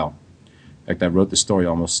a while. In fact, I wrote the story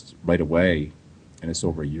almost right away, and it's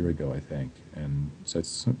over a year ago, I think. And so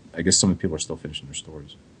I guess some of the people are still finishing their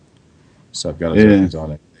stories. So I've got other things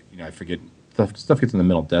on it. I forget stuff gets in the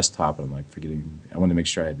middle desktop, and I'm like forgetting. I want to make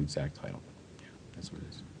sure I had the exact title. But yeah, that's what it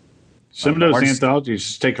is. Some of those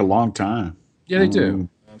anthologies take a long time. Yeah, they do.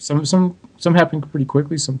 Some happen pretty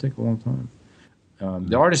quickly. Some take a long time.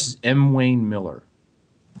 The artist is M. Wayne Miller.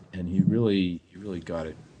 And he really got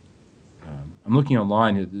it. I'm looking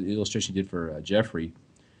online at the illustration he did for Jeffrey,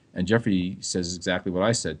 and Jeffrey says exactly what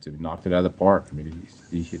I said to him. Knocked it out of the park. I mean,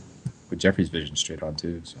 he put Jeffrey's vision straight on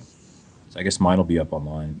too. So I guess mine will be up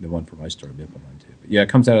online. The one for my story will be up online too. But yeah, it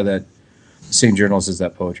comes out of the same journals as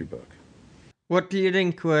that poetry book. What do you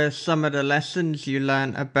think were some of the lessons you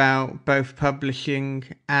learned about both publishing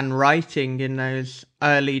and writing in those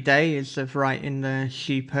early days of writing the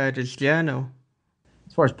Sheep Herder's Journal?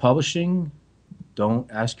 As far as publishing, don't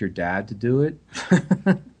ask your dad to do it.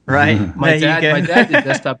 Right. My dad did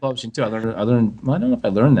desktop publishing too. I learned. I don't know if I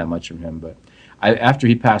learned that much from him, but after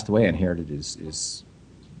he passed away, I inherited his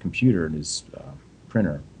computer and his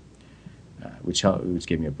printer, which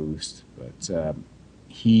gave me a boost. But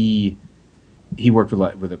he worked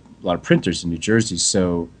with a lot of printers in New Jersey,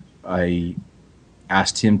 so I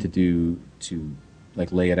asked him to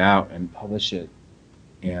lay it out and publish it,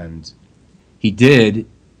 and he did,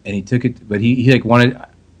 and he took it, but he wanted.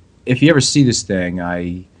 If you ever see this thing,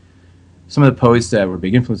 some of the poets that were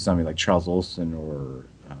big influences on me, like Charles Olson or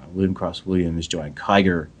William Cross Williams, Joanne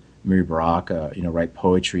Kiger, Miri Baraka, write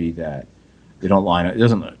poetry that they don't line up.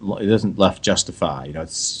 It doesn't left justify.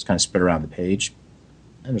 It's kind of spread around the page,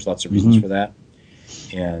 and there's lots of reasons for that.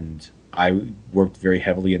 And I worked very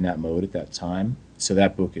heavily in that mode at that time, so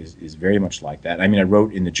that book is very much like that. I mean, I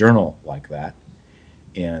wrote in the journal like that.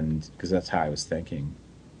 and because that's how I was thinking.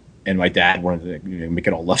 And my dad wanted to make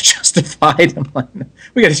it all love justified. I'm like,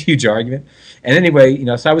 we got this huge argument. And anyway,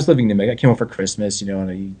 so I was living in Mexico. I came home for Christmas,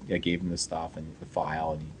 and I gave him the stuff and the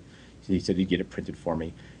file, and he said he'd get it printed for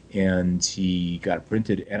me. And he got it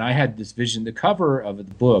printed. And I had this vision. The cover of the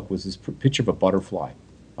book was this picture of a butterfly.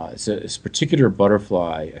 It's a particular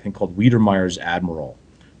butterfly, I think, called Weird-Noir's Admiral,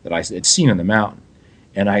 that I had seen on the mountain.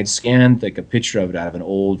 And I had scanned like a picture of it out of an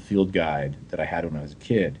old field guide that I had when I was a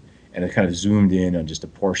kid. And it kind of zoomed in on just a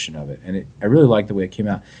portion of it. And I really liked the way it came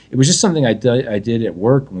out. It was just something I did at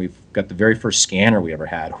work when we got the very first scanner we ever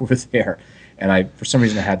had over there. And for some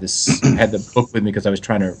reason, I had the book with me because I was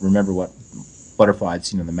trying to remember what butterfly I'd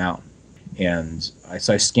seen on the mountain. And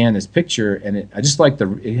so I scanned this picture, and I just liked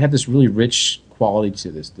it had this really rich quality to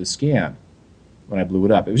the scan when I blew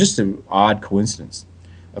it up. It was just an odd coincidence,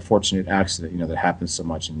 a fortunate accident, that happens so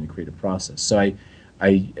much in the creative process. So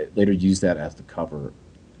I later used that as the cover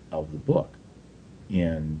of the book,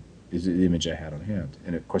 and is the image I had on hand,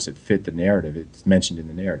 and of course it fit the narrative. It's mentioned in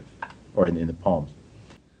the narrative, or in the poems.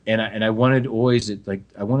 And I wanted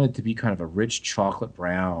I wanted it to be kind of a rich chocolate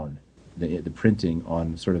brown, the printing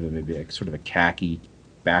on sort of a khaki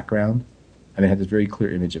background. I mean, I had this very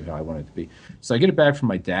clear image of how I wanted it to be. So I get it back from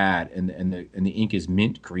my dad, and the ink is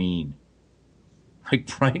mint green, like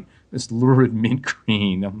bright, this lurid mint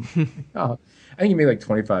green. I think he made like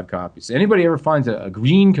 25 copies. So anybody ever finds a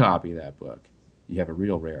green copy of that book, you have a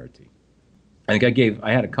real rarity. I think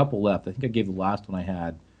I had a couple left. I think I gave the last one I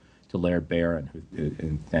had to Laird Barron,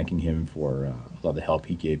 and thanking him for a lot of the help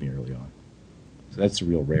he gave me early on. So that's a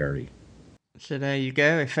real rarity. So there you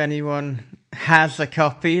go. If anyone has a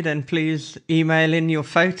copy, then please email in your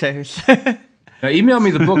photos. Now, email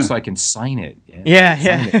me the book so I can sign it. Yeah.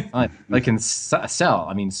 Sign. I can sell.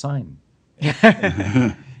 I mean, sign.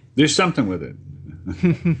 Do something with it.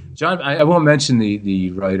 John, I won't mention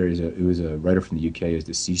the writer. He was a writer from the UK. He's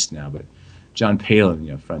deceased now, but John Palin,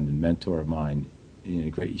 a friend and mentor of mine, a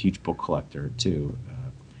great, huge book collector too.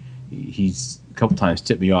 He's a couple times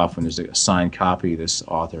tipped me off when there's a signed copy of this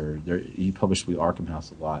author. He published with Arkham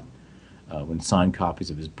House a lot. When signed copies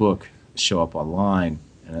of his book show up online,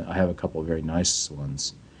 and I have a couple of very nice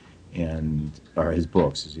ones, or his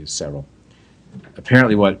books. He has several.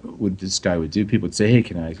 Apparently, what this guy would do, people would say, "Hey,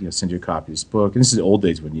 can I send you a copy of this book?" And this is the old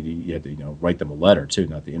days when you had to write them a letter too,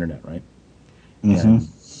 not the internet, right? Mm-hmm. And they'd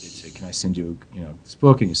say, "Can I send you this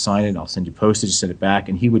book?" And you sign it, and I'll send you postage, send it back.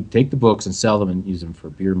 And he would take the books and sell them and use them for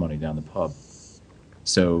beer money down the pub.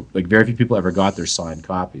 So, like, very few people ever got their signed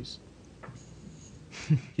copies.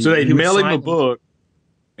 So they'd mail him a book,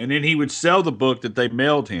 and then he would sell the book that they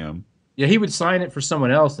mailed him. Yeah, he would sign it for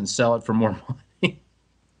someone else and sell it for more money,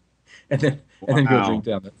 and then go drink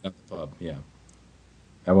down the pub. Yeah,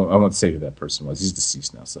 I won't say who that person was. He's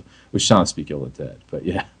deceased now, so we shall not speak ill of the dead. But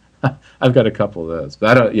yeah, I've got a couple of those.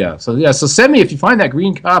 But I don't. Yeah, so send me if you find that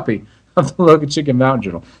green copy of the Logan Chicken Mountain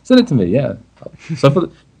Journal. Send it to me. Yeah,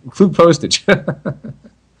 so include postage.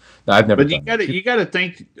 No, I've never. But you got to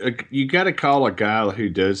think. You got to call a guy who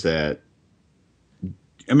does that.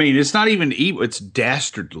 I mean, it's not even evil; it's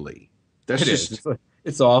dastardly. That's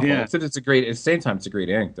it's awful. Yeah. It's a great. At the same time, it's a great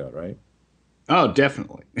anecdote, right? Oh,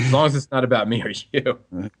 definitely. As long as it's not about me or you.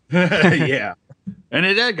 Yeah. And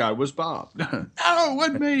that guy was Bob. No, it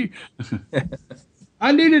wasn't me.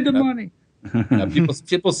 I needed the money. Now,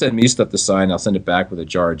 people send me stuff to sign. I'll send it back with a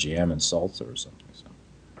jar of jam and salsa or something. So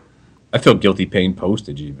I feel guilty paying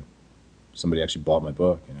postage even. Somebody actually bought my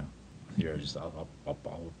book, Here, I'll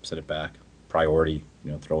send it back. Priority,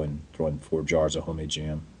 throw in 4 jars of homemade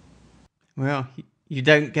jam. Well, you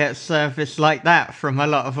don't get service like that from a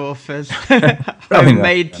lot of authors.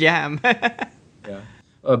 Homemade jam. Yeah,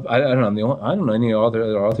 I don't know. I don't know any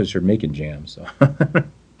other authors who are making jam. So,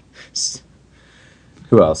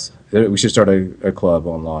 who else? We should start a club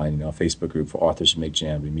online, a Facebook group for authors who make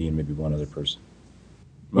jam. It'd be me and maybe one other person.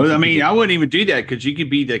 Well, I mean, I wouldn't even do that because you could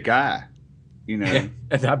be the guy. Yeah,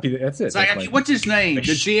 that's it. It's like, what's his name? The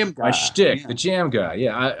jam guy. My shtick, the jam guy.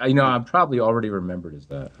 Yeah, I'm probably already remembered as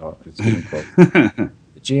that. It's getting close. The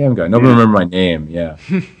jam guy. Nobody remember my name. Yeah.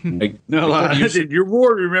 You're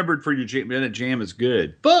more remembered for your jam. Man, that jam is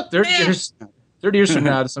good. But 30 years from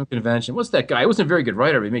now, to some convention, what's that guy? He wasn't a very good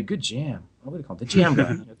writer, but he made good jam. What do they call him? The jam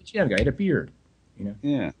guy. The jam guy. He had a beard.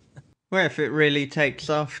 Yeah. Well, if it really takes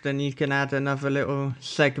off, then you can add another little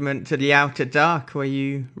segment to the Outer Dark where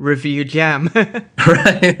you review jam.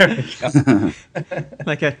 Right.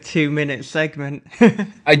 Like a 2-minute segment.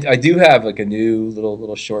 I do have like a new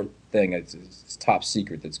little short thing. It's top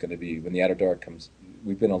secret. That's going to be when the Outer Dark comes.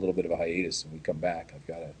 We've been on a little bit of a hiatus, and we come back.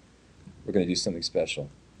 We're going to do something special,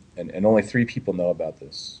 and only 3 people know about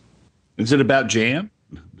this. Is it about jam?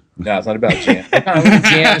 No, it's not about jam. I kind of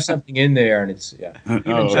jam something in there, and it's dear.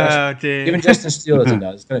 Even Justin Steele doesn't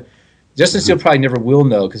know. Justin Steele probably never will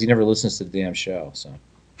know because he never listens to the damn show. So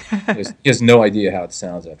he has no idea how it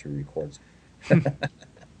sounds after he records.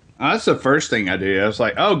 That's the first thing I do. I was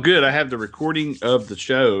like, oh, good. I have the recording of the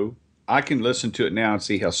show. I can listen to it now and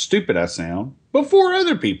see how stupid I sound before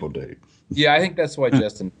other people do. Yeah, I think that's why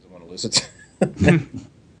Justin doesn't want to listen to it.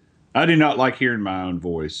 I do not like hearing my own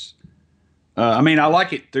voice. I mean, I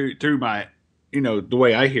like it through my, the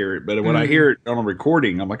way I hear it. But when I hear it on a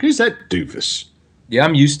recording, I'm like, who's that doofus? Yeah,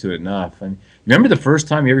 I'm used to it enough. I mean, remember the first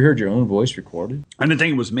time you ever heard your own voice recorded? I didn't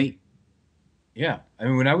think it was me. Yeah. I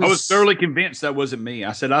mean, I was thoroughly convinced that wasn't me.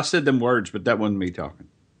 I said them words, but that wasn't me talking.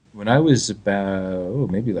 When I was about,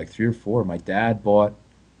 maybe like 3 or 4, my dad bought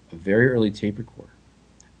a very early tape recorder.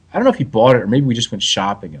 I don't know if he bought it or maybe we just went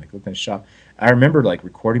shopping and looked in a shop. I remember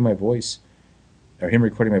recording my voice, or him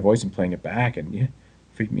recording my voice and playing it back, and it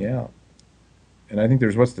freaked me out. And I think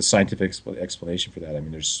what's the scientific explanation for that? I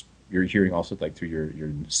mean, you're hearing also through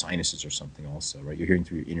your sinuses or something also, right? You're hearing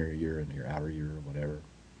through your inner ear and your outer ear or whatever.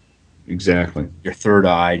 Exactly. Your third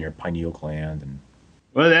eye and your pineal gland, and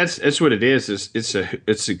well, that's what it is.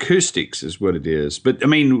 It's acoustics is what it is. But I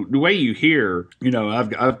mean, the way you hear,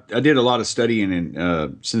 I did a lot of studying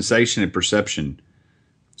in sensation and perception,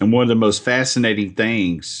 and one of the most fascinating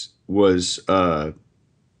things was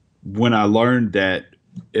when I learned that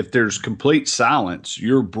if there's complete silence,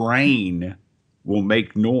 your brain will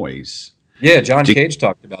make noise. Yeah, John Cage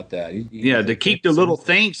talked about that. To keep the little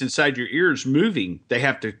things inside your ears moving, they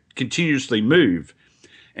have to continuously move.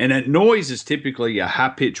 And that noise is typically a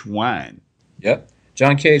high-pitched whine. Yep.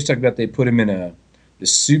 John Cage talked about they put him in the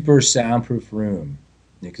super soundproof room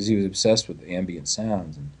because he was obsessed with ambient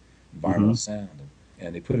sounds and environmental sound.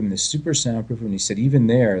 And they put him in this super soundproof room, and he said even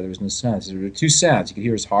there was no sound. There were 2 sounds. You could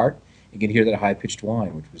hear his heart. You could hear that high-pitched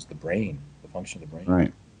whine, which was the brain, the function of the brain.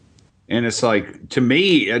 Right. And it's like, to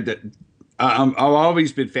me, I've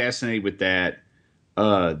always been fascinated with that.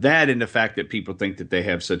 That and the fact that people think that they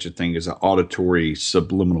have such a thing as an auditory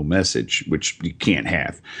subliminal message, which you can't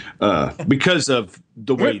have because of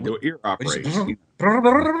the way the ear operates.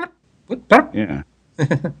 Yeah.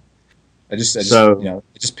 I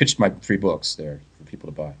just pitched my 3 books there for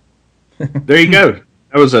people to buy. There you go.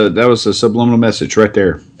 That was a subliminal message right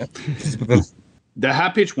there. The high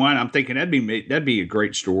pitched whine, I'm thinking that'd be a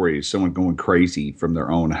great story. Someone going crazy from their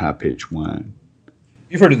own high pitched whine.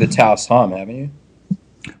 You've heard of the Taos hum, haven't you?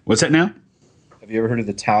 What's that now? Have you ever heard of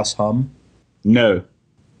the Taos hum? No.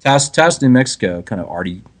 Taos, New Mexico, kind of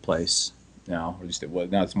arty place now. Or at least it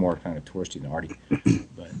was. Now it's more kind of touristy than arty.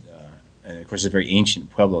 But and of course, it's a very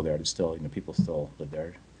ancient pueblo there. It's still, people still live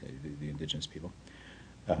there, the indigenous people.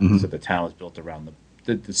 So the town was built around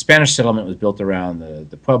the Spanish settlement was built around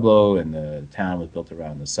the pueblo, and the town was built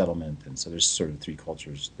around the settlement. And so there's sort of 3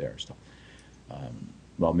 cultures there still.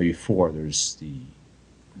 Well, maybe 4. There's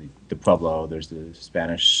the pueblo, there's the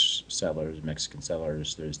Spanish settlers, Mexican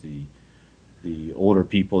settlers, there's the older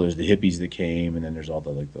people, there's the hippies that came, and then there's all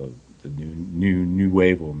the new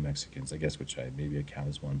wave of Mexicans, I guess, which I count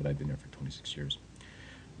as one, but I've been there for 26 years.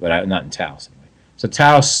 But not in Taos anyway. So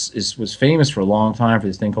Taos was famous for a long time for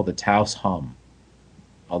this thing called the Taos hum.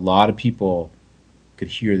 A lot of people could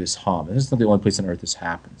hear this hum. And this is not the only place on earth this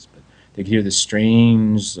happens, but they could hear this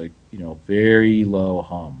strange, very low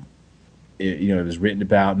hum. It was written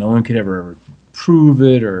about. No one could ever prove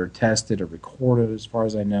it or test it or record it, as far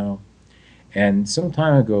as I know. And some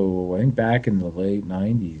time ago, I think back in the late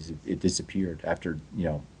 90s, it disappeared after,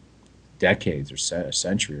 decades or a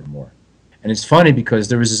century or more. And it's funny because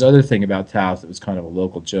there was this other thing about Taos that was kind of a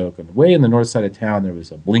local joke. On the way in the north side of town, there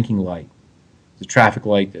was a blinking light. The traffic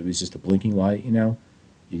light that was just a blinking light, You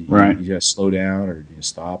got to slow down or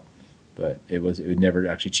stop. But it would never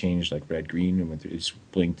actually change like red, green, and it just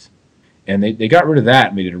blinked. And they got rid of that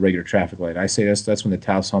and made it a regular traffic light. I say that's when the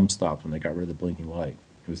Taos hum stopped, when they got rid of the blinking light.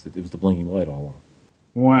 It was the blinking light all along.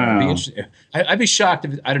 Wow. I'd be shocked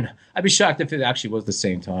if I'd be shocked if it actually was the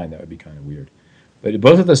same time. That would be kind of weird. But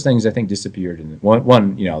both of those things I think disappeared. And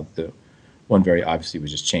the one very obviously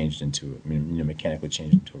was just changed into mechanically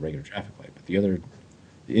changed into a regular traffic light. But the other,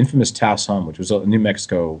 the infamous Taos hum, which was a New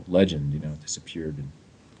Mexico legend, disappeared in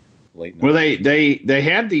late 90s. Well, they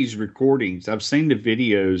have these recordings. I've seen the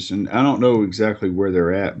videos, and I don't know exactly where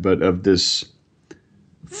they're at, but of this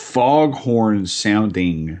foghorn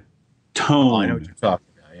sounding tone. Oh, I know what you're talking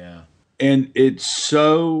about. Yeah, and it's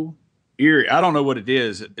so eerie. I don't know what it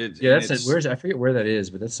is. I forget where that is,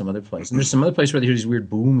 but that's some other place. And there's some other place where they hear these weird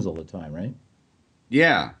booms all the time, right?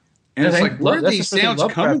 Yeah, and it's like, where are these sounds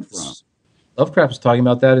coming from? Lovecraft was talking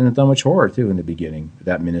about that in the Dunwich Horror too in the beginning.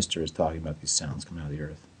 That minister is talking about these sounds coming out of the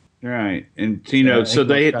earth. Right. And, So I so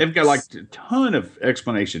think we'll they've got like a ton of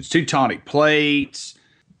explanations. Teutonic plates,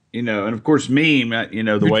 and of course, meme,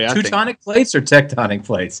 the way I think. Teutonic plates or tectonic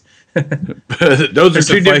plates? Those are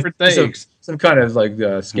two different things. Some kind of like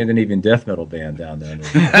Scandinavian death metal band down there.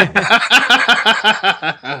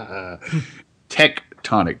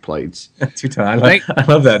 Tectonic plates. Teutonic. I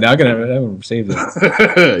love that. Now I'm gonna save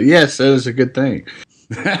that. Yes, that is a good thing.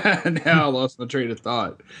 Now I lost my train of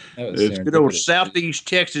thought. It's good old Southeast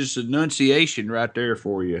Texas enunciation right there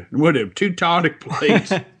for you. What a Teutonic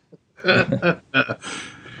plates.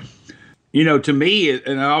 To me,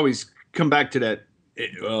 and I always come back to that.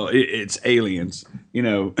 It's aliens.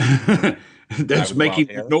 That's making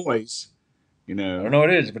noise. I don't know what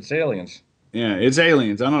it is, but it's aliens. Yeah, it's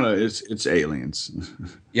aliens. I don't know. It's aliens.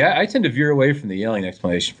 Yeah, I tend to veer away from the alien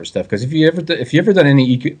explanation for stuff because if you ever done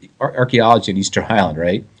any archaeology in Easter Island,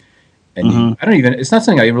 right? And I don't even. It's not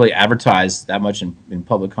something I really advertise that much in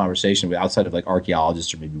public conversation, but outside of like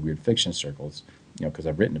archaeologists or maybe weird fiction circles, because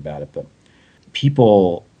I've written about it. But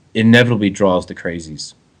people inevitably draws the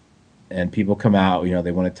crazies, and people come out.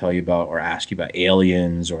 They want to tell you about or ask you about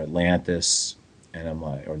aliens or Atlantis, and I'm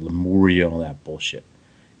like, or Lemuria and all that bullshit.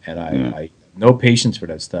 And I no patience for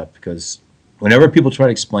that stuff because whenever people try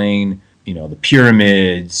to explain, the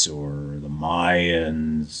pyramids or the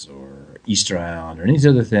Mayans or Easter Island or any of these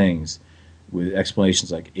other things with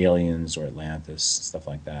explanations like aliens or Atlantis, stuff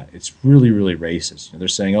like that, it's really, really racist. They're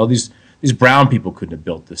saying, oh, these brown people couldn't have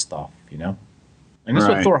built this stuff, And that's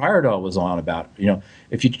what Thor Heyerdahl was on about.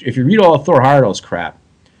 If you read all of Thor Heyerdahl's crap,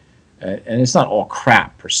 and it's not all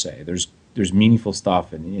crap per se, there's meaningful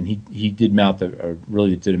stuff, and he did mount a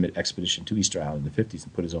really legitimate expedition to Easter Island in the 50s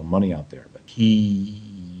and put his own money out there. But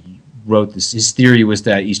he wrote this. His theory was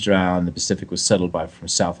that Easter Island, the Pacific, was settled from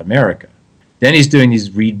South America. Then he's doing these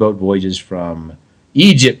reed boat voyages from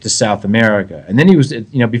Egypt to South America, and then he was,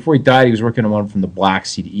 before he died, he was working on one from the Black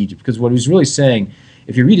Sea to Egypt. Because what he was really saying,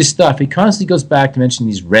 if you read his stuff, he constantly goes back to mention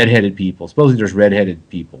these redheaded people. Supposedly, there's redheaded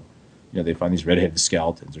people. They find these redheaded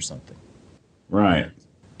skeletons or something. Right.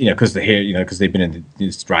 Because the hair, because they've been in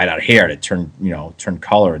this dried out hair to turn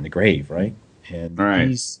color in the grave, right? And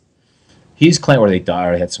he's claiming, or they die,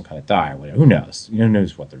 or they had some kind of dye, or whatever. Who knows? Who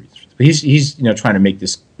knows what the reason is? But he's trying to make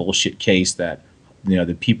this bullshit case that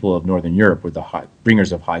the people of Northern Europe were the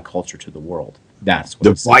bringers of high culture to the world. That's what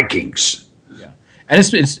the Vikings. Yeah,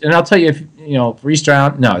 and I'll tell you, if for Easter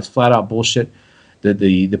Island, no, it's flat out bullshit.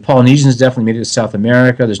 The Polynesians definitely made it to South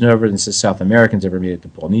America. There's no evidence that South Americans ever made it to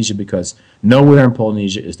Polynesia because nowhere in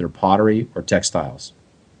Polynesia is there pottery or textiles.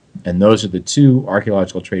 And those are the two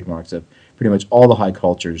archaeological trademarks of pretty much all the high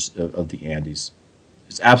cultures of the Andes.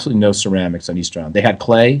 There's absolutely no ceramics on Easter Island. They had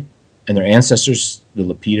clay, and their ancestors, the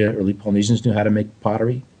Lapita, early Polynesians, knew how to make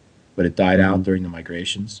pottery, but it died out during the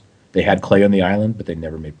migrations. They had clay on the island, but they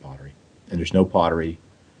never made pottery. And there's no pottery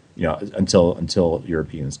until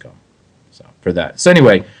Europeans come. So for that. So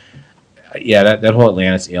anyway, that whole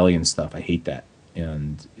Atlantis alien stuff, I hate that.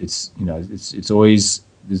 And it's it's always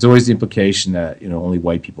there's always the implication that only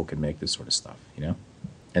white people can make this sort of stuff,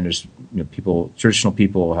 And there's traditional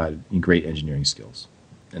people had great engineering skills,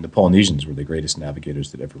 and the Polynesians were the greatest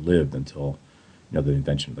navigators that ever lived until the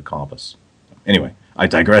invention of the compass. Anyway, I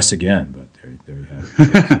digress again, but there you have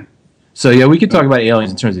it. So yeah, we could talk about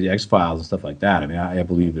aliens in terms of the X-Files and stuff like that. I mean, I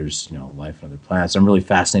believe there's life on other planets. I'm really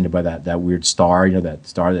fascinated by that weird star, that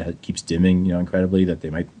star that keeps dimming, incredibly, that they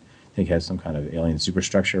might think has some kind of alien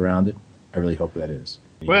superstructure around it. I really hope that is.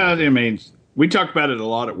 Well, I mean, we talk about it a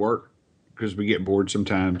lot at work because we get bored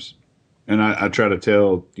sometimes, and I try to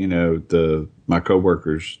tell my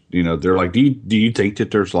coworkers, they're like, do you think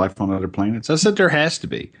that there's life on other planets? I said there has to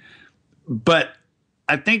be, but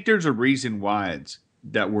I think there's a reason why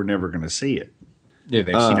that we're never going to see it. Yeah,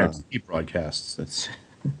 they've seen our TV broadcasts. That's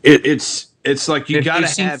it's like you got to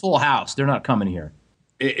seen Full House. They're not coming here.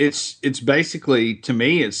 It's basically, to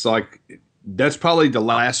me, it's like that's probably the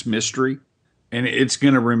last mystery, and it's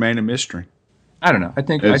going to remain a mystery. I don't know. I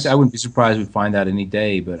think I wouldn't be surprised if we find out any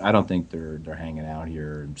day, but I don't think they're hanging out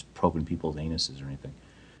here and probing people's anuses or anything.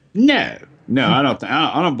 No, I don't.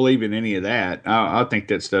 I don't believe in any of that. I think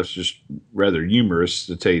that stuff's just rather humorous,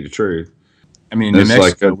 to tell you the truth. I mean, in New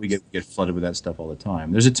Mexico, we get flooded with that stuff all the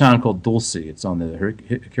time. There's a town called Dulce. It's on the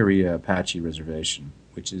Hickory Apache Reservation,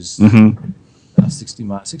 which is 60,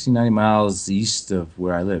 90 miles east of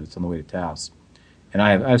where I live. It's on the way to Taos. And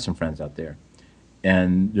I have some friends out there.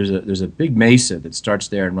 And there's a big mesa that starts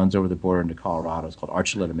there and runs over the border into Colorado. It's called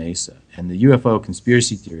Archuleta Mesa. And the UFO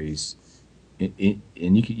conspiracy theories, and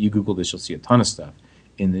you Google this, you'll see a ton of stuff.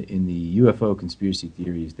 In the UFO conspiracy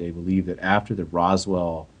theories, they believe that after the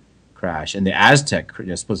Roswell crash, and the Aztec,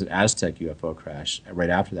 supposed Aztec UFO crash right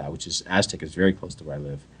after that, which is Aztec is very close to where I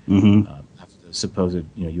live. After the supposed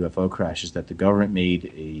UFO crashes, that the government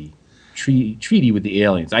made a treaty with the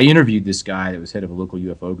aliens. I interviewed this guy that was head of a local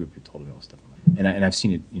UFO group who told me all this stuff, and I've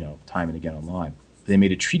seen it time and again online. They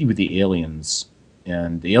made a treaty with the aliens,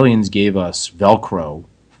 and the aliens gave us Velcro,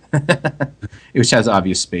 which has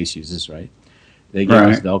obvious space uses, right? They gave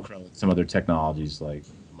us Velcro and some other technologies like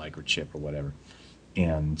microchip or whatever.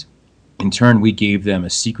 And in turn, we gave them a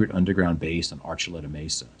secret underground base on Archuleta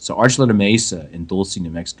Mesa. So Archuleta Mesa in Dulce, New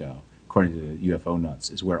Mexico, according to the UFO nuts,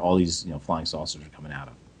 is where all these flying saucers are coming out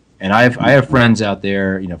of. And I have friends out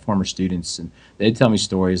there, former students, and they tell me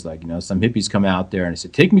stories like, some hippies come out there and they say,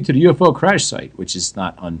 take me to the UFO crash site, which is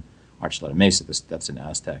not on Archuleta Mesa. That's in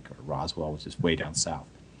Aztec or Roswell, which is way down south.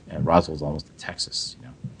 And Roswell's almost in Texas,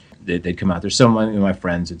 They'd come out there. Some of my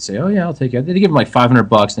friends would say, oh, yeah, I'll take it. They'd give them like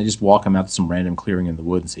 $500, and they just walk them out to some random clearing in the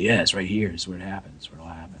woods and say, yeah, it's right here. It's where it happens. It's where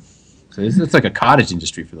it'll happen. So it's like a cottage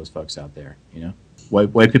industry for those folks out there,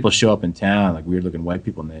 White people show up in town, like weird-looking white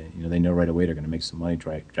people, and they know right away they're going to make some money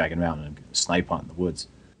dragging them out and a snipe hunt in the woods.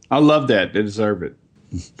 I love that. They deserve it.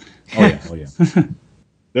 Oh, yeah.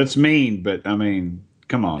 That's mean, but, I mean,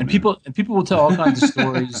 come on. And people will tell all kinds of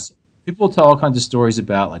stories. People will tell all kinds of stories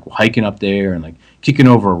about like hiking up there and like kicking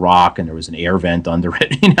over a rock and there was an air vent under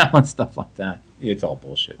it, and stuff like that. It's all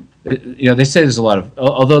bullshit. They say there's a lot of.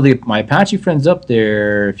 Although my Apache friends up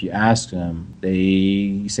there, if you ask them,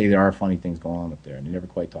 they say there are funny things going on up there, and they never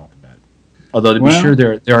quite talk about it. Although to be sure,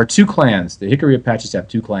 there are two clans. The Hickory Apaches have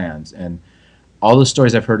two clans, and all the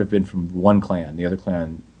stories I've heard have been from one clan. The other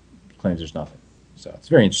clan claims there's nothing. So it's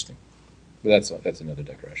very interesting. But that's another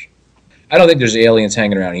digression. I don't think there's aliens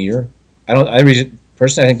hanging around here.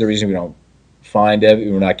 Personally, I think the reason we don't find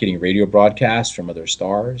we're not getting radio broadcasts from other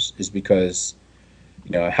stars is because,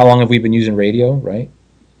 how long have we been using radio, right?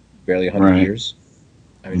 Barely 100 years.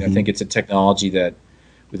 I mean, I think it's a technology that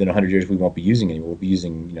within 100 years we won't be using anymore. We'll be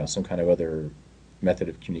using, some kind of other method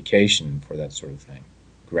of communication for that sort of thing.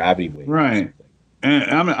 Gravity waves. Right. And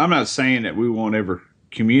I'm not saying that we won't ever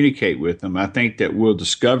communicate with them. I think that we'll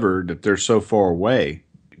discover that they're so far away.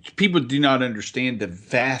 People do not understand the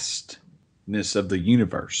vastness of the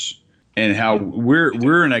universe and how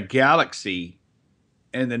we're in a galaxy,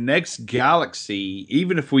 and the next galaxy,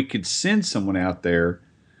 even if we could send someone out there,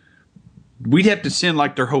 we'd have to send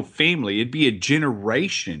like their whole family. It'd be a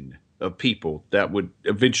generation of people that would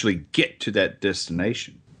eventually get to that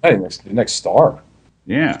destination. I think the next star.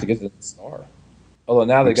 Yeah. To get to the next star. Although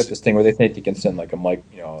now they got this thing where they think they can send like a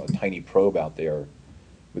tiny probe out there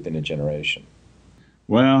within a generation.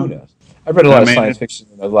 Well, who knows? I've read a lot of science fiction.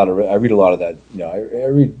 I read a lot of that. I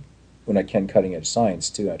read when I can cutting edge science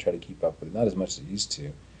too. I try to keep up with it, not as much as I used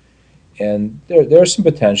to. And there are some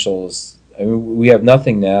potentials. I mean, we have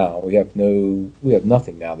nothing now. We have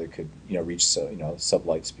nothing now that could reach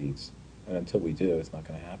sublight speeds. And until we do, it's not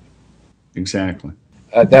going to happen. Exactly.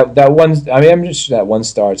 That one. I mean, I'm just that one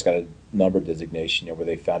star. It's got a number designation where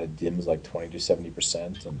they found it dims like 20 to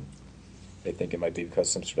 70%, and they think it might be because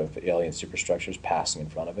some sort of alien superstructure is passing in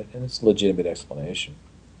front of it, and it's a legitimate explanation.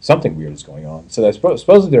 Something weird is going on. So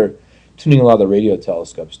supposedly they're tuning a lot of the radio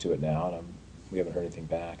telescopes to it now, and we haven't heard anything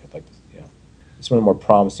back. I'd like to, it's one of the more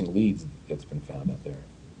promising leads that's been found out there.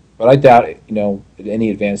 But I doubt, that any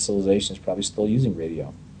advanced civilization is probably still using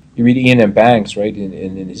radio. You read Ian M. Banks, right,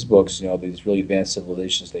 in his books, these really advanced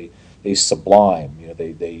civilizations, they sublime,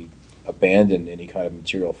 they abandon any kind of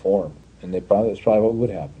material form, and that's probably what would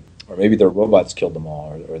happen. Or maybe their robots killed them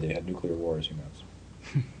all, or they had nuclear wars, who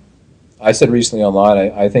knows. I said recently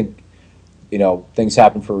online, I think, things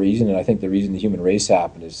happen for a reason, and I think the reason the human race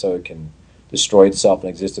happened is so it can destroy itself and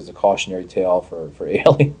exist as a cautionary tale for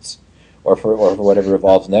aliens, or for whatever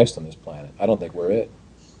evolves next on this planet. I don't think we're it.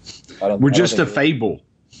 We're just a fable.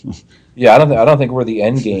 Yeah, I don't think we're the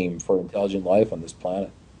end game for intelligent life on this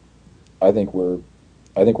planet. I think we're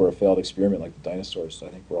a failed experiment like the dinosaurs. I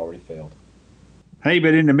think we're already failed. Hey,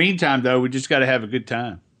 but in the meantime, though, we just got to have a good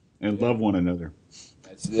time and love one another.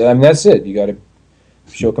 That's it. You got to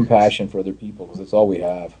show compassion for other people because that's all we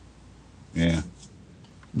have. Yeah.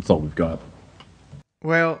 That's all we've got.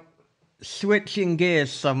 Well, switching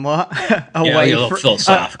gears somewhat away a little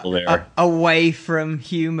philosophical there. Away from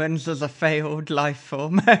humans as a failed life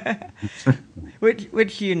form, which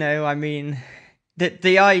I mean,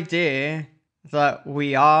 the idea that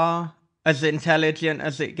we are as intelligent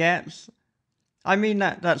as it gets. I mean,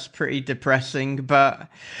 that's pretty depressing, but...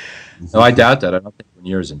 No, I doubt that. I don't think we're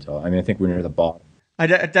near as intelligent. I mean, I think we're near the bottom. I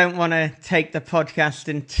don't want to take the podcast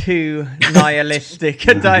in too nihilistic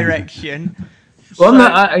a direction. Well,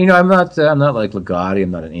 so, I'm not like Ligotti. I'm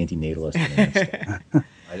not an antinatalist.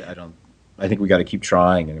 I don't. I think we got to keep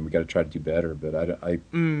trying, and we got to try to do better. But I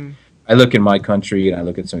look in my country, and I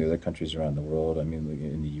look at some of the other countries around the world. I mean, like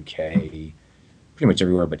in the UK, pretty much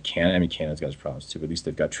everywhere but Canada. I mean, Canada's got its problems too, but at least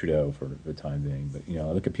they've got Trudeau for the time being. But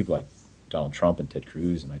I look at people like Donald Trump and Ted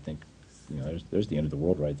Cruz, and I think, there's the end of the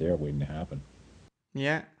world right there waiting to happen.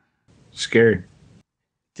 Yeah. Scary.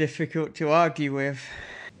 Difficult to argue with.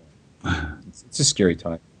 It's a scary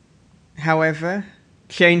time. However,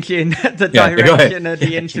 changing the Yeah, direction of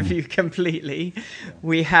the interview completely,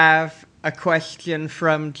 we have a question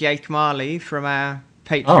from Jake Marley from our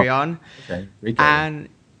Patreon. Okay, great guy. And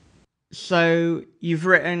so you've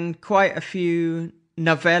written quite a few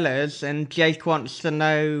novellas, and Jake wants to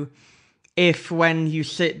know if when you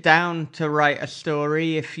sit down to write a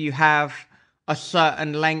story, if you have a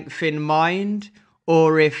certain length in mind,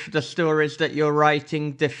 or if the stories that you're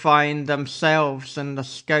writing define themselves and the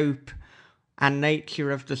scope and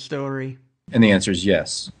nature of the story. And the answer is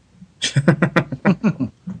yes.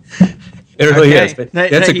 It really is. But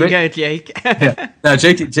there you go, Jake. Yeah. No,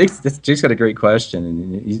 Jake's got a great question,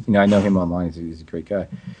 and I know him online. He's a great guy.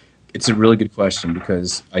 It's a really good question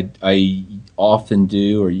because I often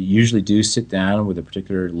do, or usually do, sit down with a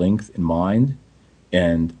particular length in mind,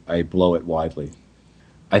 and I blow it widely.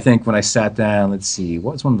 I think when I sat down, let's see,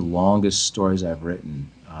 what's one of the longest stories I've written?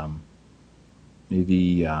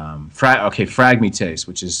 Fragmites,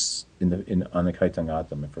 which is on the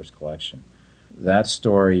Kaitangata, my first collection. That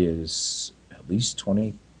story is at least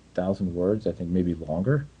 20,000 words, I think maybe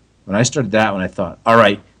longer. When I started that one, I thought, all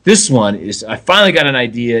right, this one is, I finally got an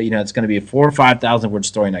idea, it's going to be a 4,000 or 5,000 word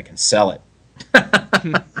story and I can sell it.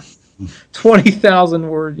 20,000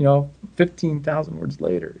 words, 15,000 words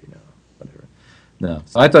later, whatever. No,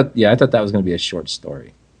 so I thought that was going to be a short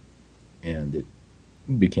story, and it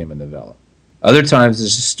became a novella. Other times,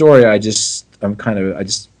 there's a story I just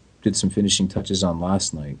did some finishing touches on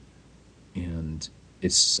last night, and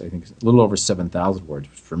it's, I think, a little over 7,000 words,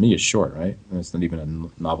 which for me is short, right? And it's not even a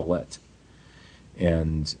novelette.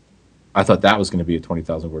 And I thought that was going to be a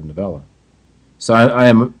 20,000 word novella. So I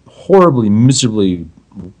am horribly, miserably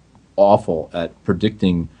awful at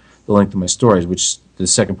predicting the length of my stories, which the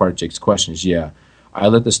second part of Jake's question is, yeah, I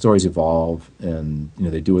let the stories evolve, and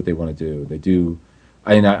they do what they want to do. They do.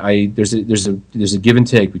 There's a give and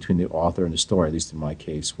take between the author and the story, at least in my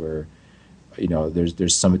case, where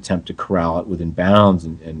there's some attempt to corral it within bounds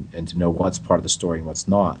and to know what's part of the story and what's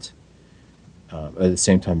not. At the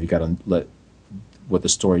same time, you got to let what the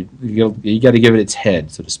story, you got to give it its head,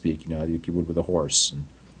 so to speak, like you would with a horse, and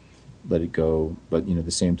let it go. But at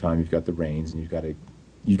the same time, you've got the reins, and you've got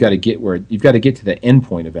to get to the end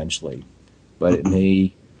point eventually, but it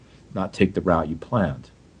may not take the route you planned.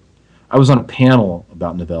 I was on a panel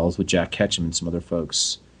about novellas with Jack Ketchum and some other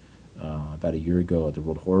folks about a year ago at the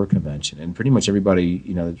World Horror Convention, and pretty much everybody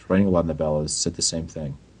that's writing a lot of novellas said the same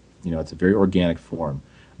thing. It's a very organic form,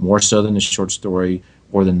 more so than the short story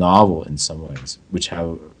or the novel in some ways, which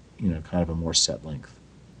have kind of a more set length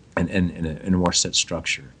and a more set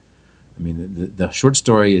structure. I mean, the short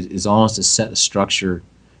story is almost as set a structure.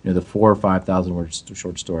 The 4,000 or 5,000 word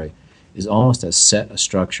short story is almost as set a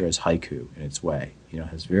structure as haiku in its way. It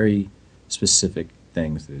has very specific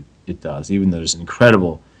things that it does, even though there's an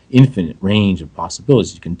incredible, infinite range of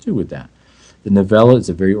possibilities you can do with that. The novella is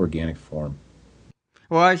a very organic form.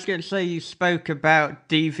 Well, I was going to say, you spoke about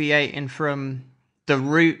deviating from the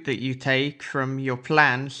route that you take from your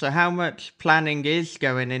plan. So how much planning is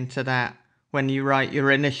going into that when you write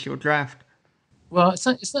your initial draft? Well, it's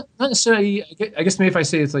not necessarily, I guess maybe if I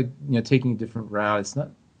say it's like, taking a different route, it's not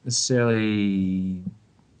necessarily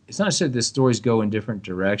the stories go in different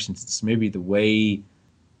directions. It's maybe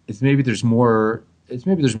there's more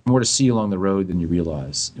to see along the road than you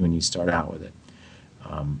realize when you start out with it.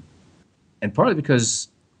 And partly because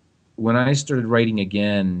when I started writing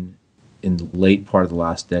again in the late part of the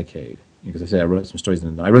last decade, because I said I wrote some stories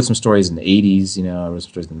in the 80s, I wrote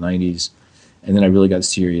some stories in the 90s, and then I really got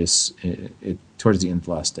serious towards the end of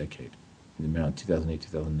the last decade, around 2008,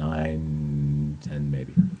 2009, 10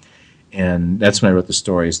 maybe. And that's when I wrote the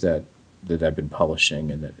stories that I've been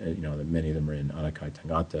publishing, and that that many of them are in Anakai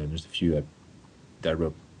Tangata, and there's a few that I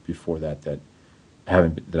wrote before that I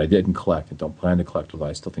didn't collect and don't plan to collect, although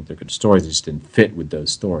I still think they're good stories. They just didn't fit with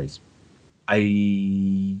those stories.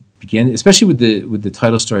 I began, especially with the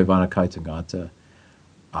title story of Anakai Tangata,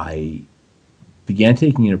 I began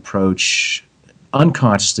taking an approach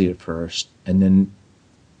unconsciously at first, and then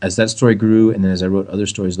as that story grew, and then as I wrote other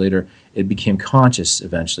stories later, it became conscious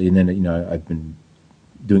eventually. And then I've been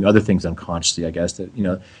doing other things unconsciously, I guess. That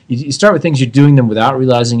you start with things, you're doing them without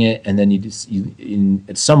realizing it, and then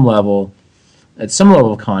at some level, at some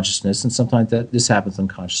level of consciousness, and sometimes this happens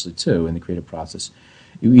unconsciously too in the creative process.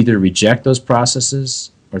 You either reject those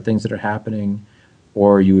processes or things that are happening,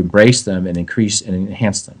 or you embrace them and increase and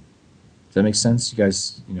enhance them. Does that make sense? You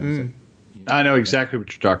guys, I know exactly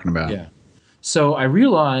what you're talking about. Yeah. So I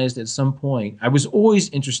realized at some point, I was always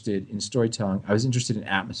interested in storytelling. I was interested in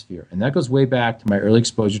atmosphere. And that goes way back to my early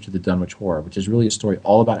exposure to the Dunwich Horror, which is really a story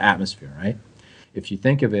all about atmosphere, right? If you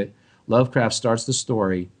think of it, Lovecraft starts the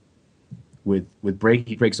story with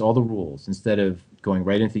he breaks all the rules. Instead of going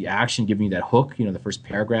right into the action, giving you that hook, the first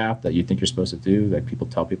paragraph that you think you're supposed to do, that people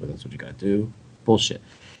tell people that's what you got to do. Bullshit.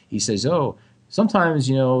 He says, sometimes,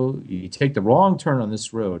 you take the wrong turn on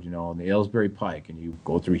this road, on the Aylesbury Pike, and you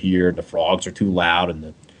go through here, and the frogs are too loud,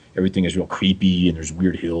 and everything is real creepy, and there's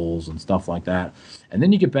weird hills and stuff like that. And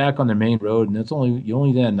then you get back on the main road, and it's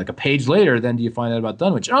only then, like a page later, then do you find out about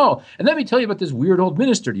Dunwich. Oh, and let me tell you about this weird old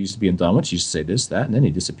minister that used to be in Dunwich. He used to say this, that, and then he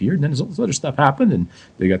disappeared, and then this other stuff happened, and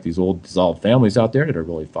they got these old dissolved families out there that are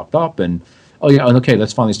really fucked up, and okay,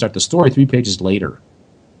 let's finally start the story 3 pages later,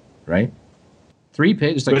 right? 3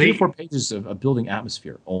 pages, like 3 or 4 pages of building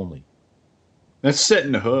atmosphere only. That's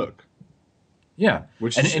setting the hook. Yeah,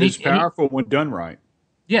 which is powerful when done right.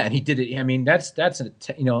 Yeah, and he did it. I mean, I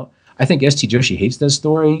think S.T. Joshi hates that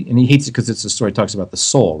story, and he hates it because it's a story that talks about the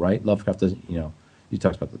soul, right? Lovecraft doesn't, he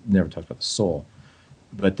never talks about the soul,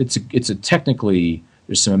 but it's a technically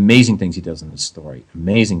there's some amazing things he does in this story,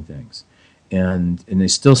 amazing things, and they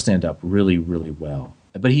still stand up really, really well.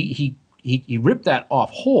 But he ripped that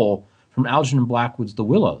off whole from Algernon Blackwood's The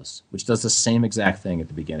Willows, which does the same exact thing at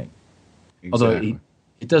the beginning. Exactly. Although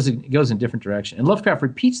it goes in a different direction. And Lovecraft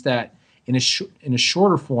repeats that in a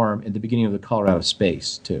shorter form at the beginning of The Color Out of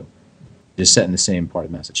Space, too. It's set in the same part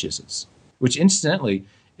of Massachusetts, which incidentally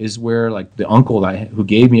is where like the uncle who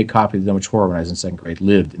gave me a copy of The Dunwich Horror when I was in 2nd grade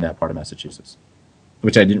lived in that part of Massachusetts,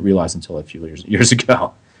 which I didn't realize until a few years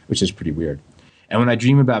ago, which is pretty weird. And when I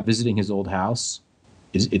dream about visiting his old house,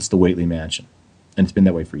 it's the Whately Mansion. And it's been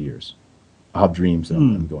that way for years. I'll have dreams that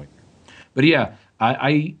I'm going there. But yeah,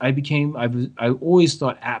 I always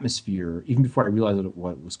thought atmosphere, even before I realized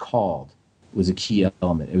what it was called, was a key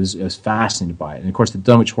element. I was fascinated by it. And of course, the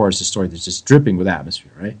Dunwich Horror is a story that's just dripping with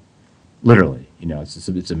atmosphere, right? Literally,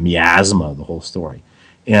 it's a miasma of the whole story.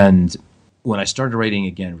 And when I started writing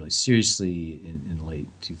again really seriously in the late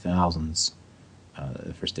 2000s,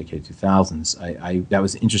 the first decade of 2000s, that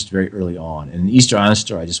was interest very early on. And in Easter Island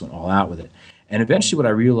story, I just went all out with it. And eventually what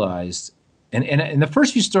I realized, and in the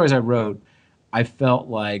first few stories I wrote, I felt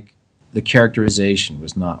like the characterization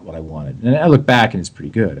was not what I wanted. And I look back and it's pretty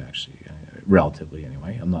good, actually, relatively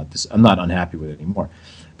anyway. I'm not unhappy with it anymore.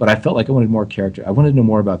 But I felt like I wanted more character. I wanted to know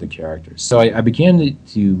more about the characters. So I began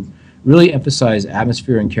to really emphasize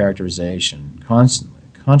atmosphere and characterization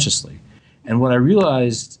consciously. And what I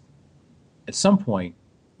realized at some point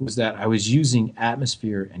was that I was using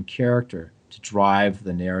atmosphere and character to drive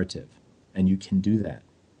the narrative. And you can do that.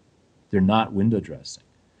 They're not window dressing.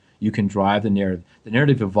 You can drive the narrative. The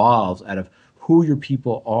narrative evolves out of who your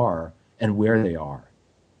people are and where they are.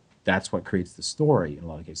 That's what creates the story in a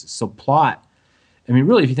lot of cases. So plot, I mean,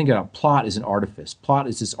 really, if you think about it, plot is an artifice. Plot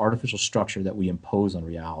is this artificial structure that we impose on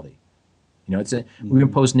reality. We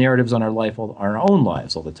impose narratives on our life, on our own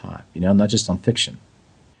lives all the time, not just on fiction.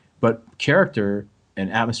 But character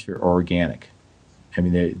and atmosphere are organic. I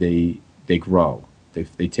mean, they grow.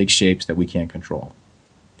 They take shapes that we can't control.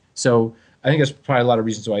 So I think that's probably a lot of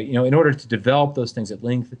reasons why, in order to develop those things at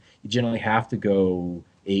length, you generally have to go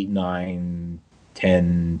 8, 9,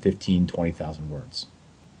 10, 15, 20,000 words.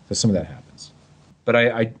 So some of that happens. But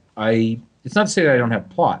it's not to say that I don't have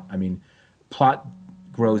plot. I mean, plot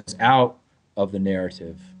grows out of the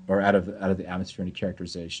narrative or out of the atmosphere and the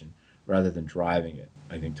characterization rather than driving it,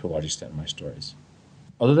 I think, to a large extent in my stories.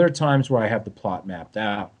 Although there are times where I have the plot mapped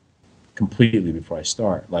out completely before I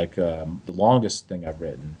start. Like the longest thing I've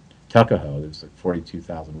written, Tuckahoe, it was like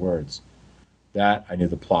 42,000 words. That I knew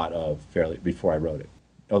the plot of fairly before I wrote it.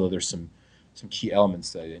 Although there's some key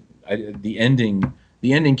elements that the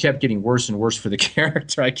ending kept getting worse and worse for the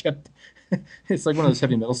character. It's like one of those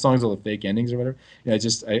heavy metal songs, all the fake endings or whatever. I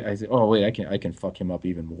said, oh wait, I can fuck him up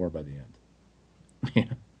even more by the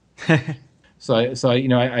end. So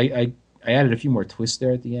I added a few more twists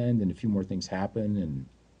there at the end, and a few more things happen, and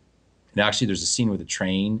actually there's a scene with a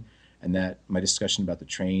train, and that my discussion about the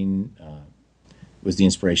train was the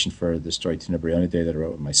inspiration for the story Tenebrione Day that I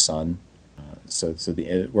wrote with my son. So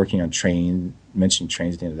the working on mentioning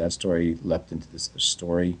trains at the end of that story leapt into this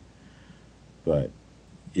story, but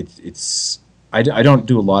I don't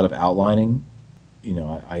do a lot of outlining.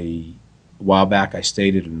 A while back I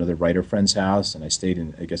stayed at another writer friend's house, and I stayed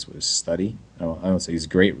in, I guess it was his study. I don't say he's a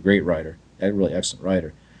great writer, a really excellent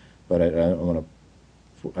writer. But I don't want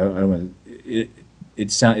to. I don't want to.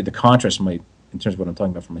 It sound the contrast might, in terms of what I'm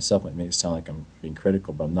talking about for myself, might make it sound like I'm being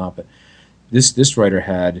critical, but I'm not. But this writer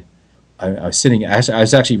had. I was sitting. I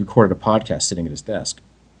was actually recorded a podcast sitting at his desk,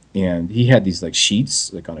 and he had these like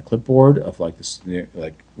sheets like on a clipboard of like this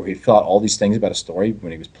like where he'd fill out all these things about a story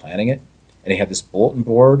when he was planning it, and he had this bulletin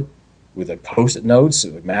board with like post-it notes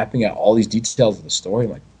like mapping out all these details of the story.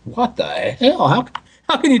 I'm like, what the hell?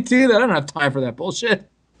 How can you do that? I don't have time for that bullshit.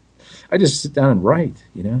 I just sit down and write,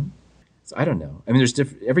 you know. So I don't know. I mean, there's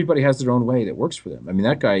everybody has their own way that works for them. I mean,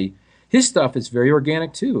 that guy, his stuff is very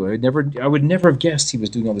organic too. I would never have guessed he was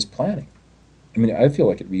doing all this planning. I mean, I feel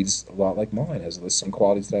like it reads a lot like mine. It has the same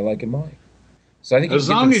qualities that I like in mine. So I think as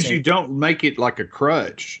long as you don't make it like a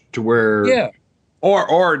crutch to where, yeah,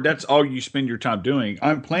 or that's all you spend your time doing.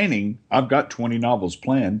 I'm planning. I've got 20 novels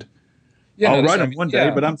planned. yeah, I'll write them one day,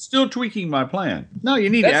 but I'm still tweaking my plan. No, you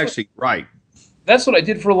need to actually write. That's what I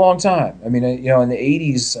did for a long time. I mean, you know, in the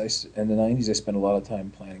 80s and the 90s, I spent a lot of time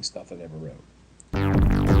planning stuff I never wrote.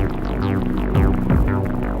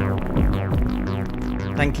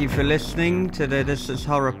 Thank you for listening to the This Is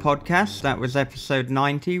Horror podcast. That was episode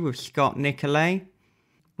 90 with Scott Nicolay.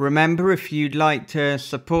 Remember, if you'd like to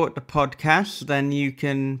support the podcast, then you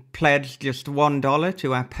can pledge just $1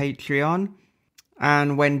 to our Patreon.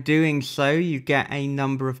 And when doing so, you get a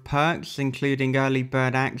number of perks, including early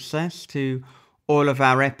bird access to all of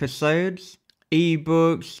our episodes,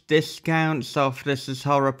 ebooks, discounts off This Is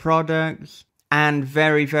Horror products, and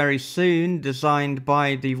very, very soon, designed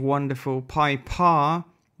by the wonderful Pi Pa,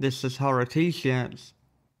 This Is Horror t-shirts.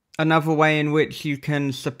 Another way in which you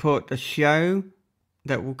can support the show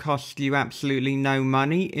that will cost you absolutely no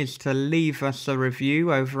money is to leave us a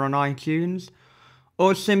review over on iTunes,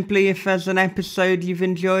 or simply, if there's an episode you've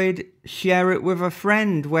enjoyed, share it with a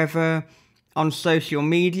friend, whether on social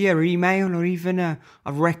media, email, or even a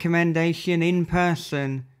recommendation in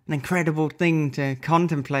person. An incredible thing to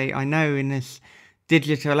contemplate, I know, in this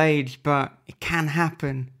digital age, but it can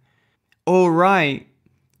happen. All right.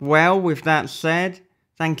 Well, with that said,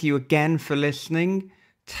 thank you again for listening.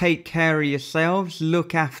 Take care of yourselves,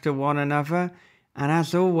 look after one another, and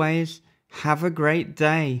as always, have a great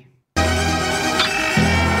day.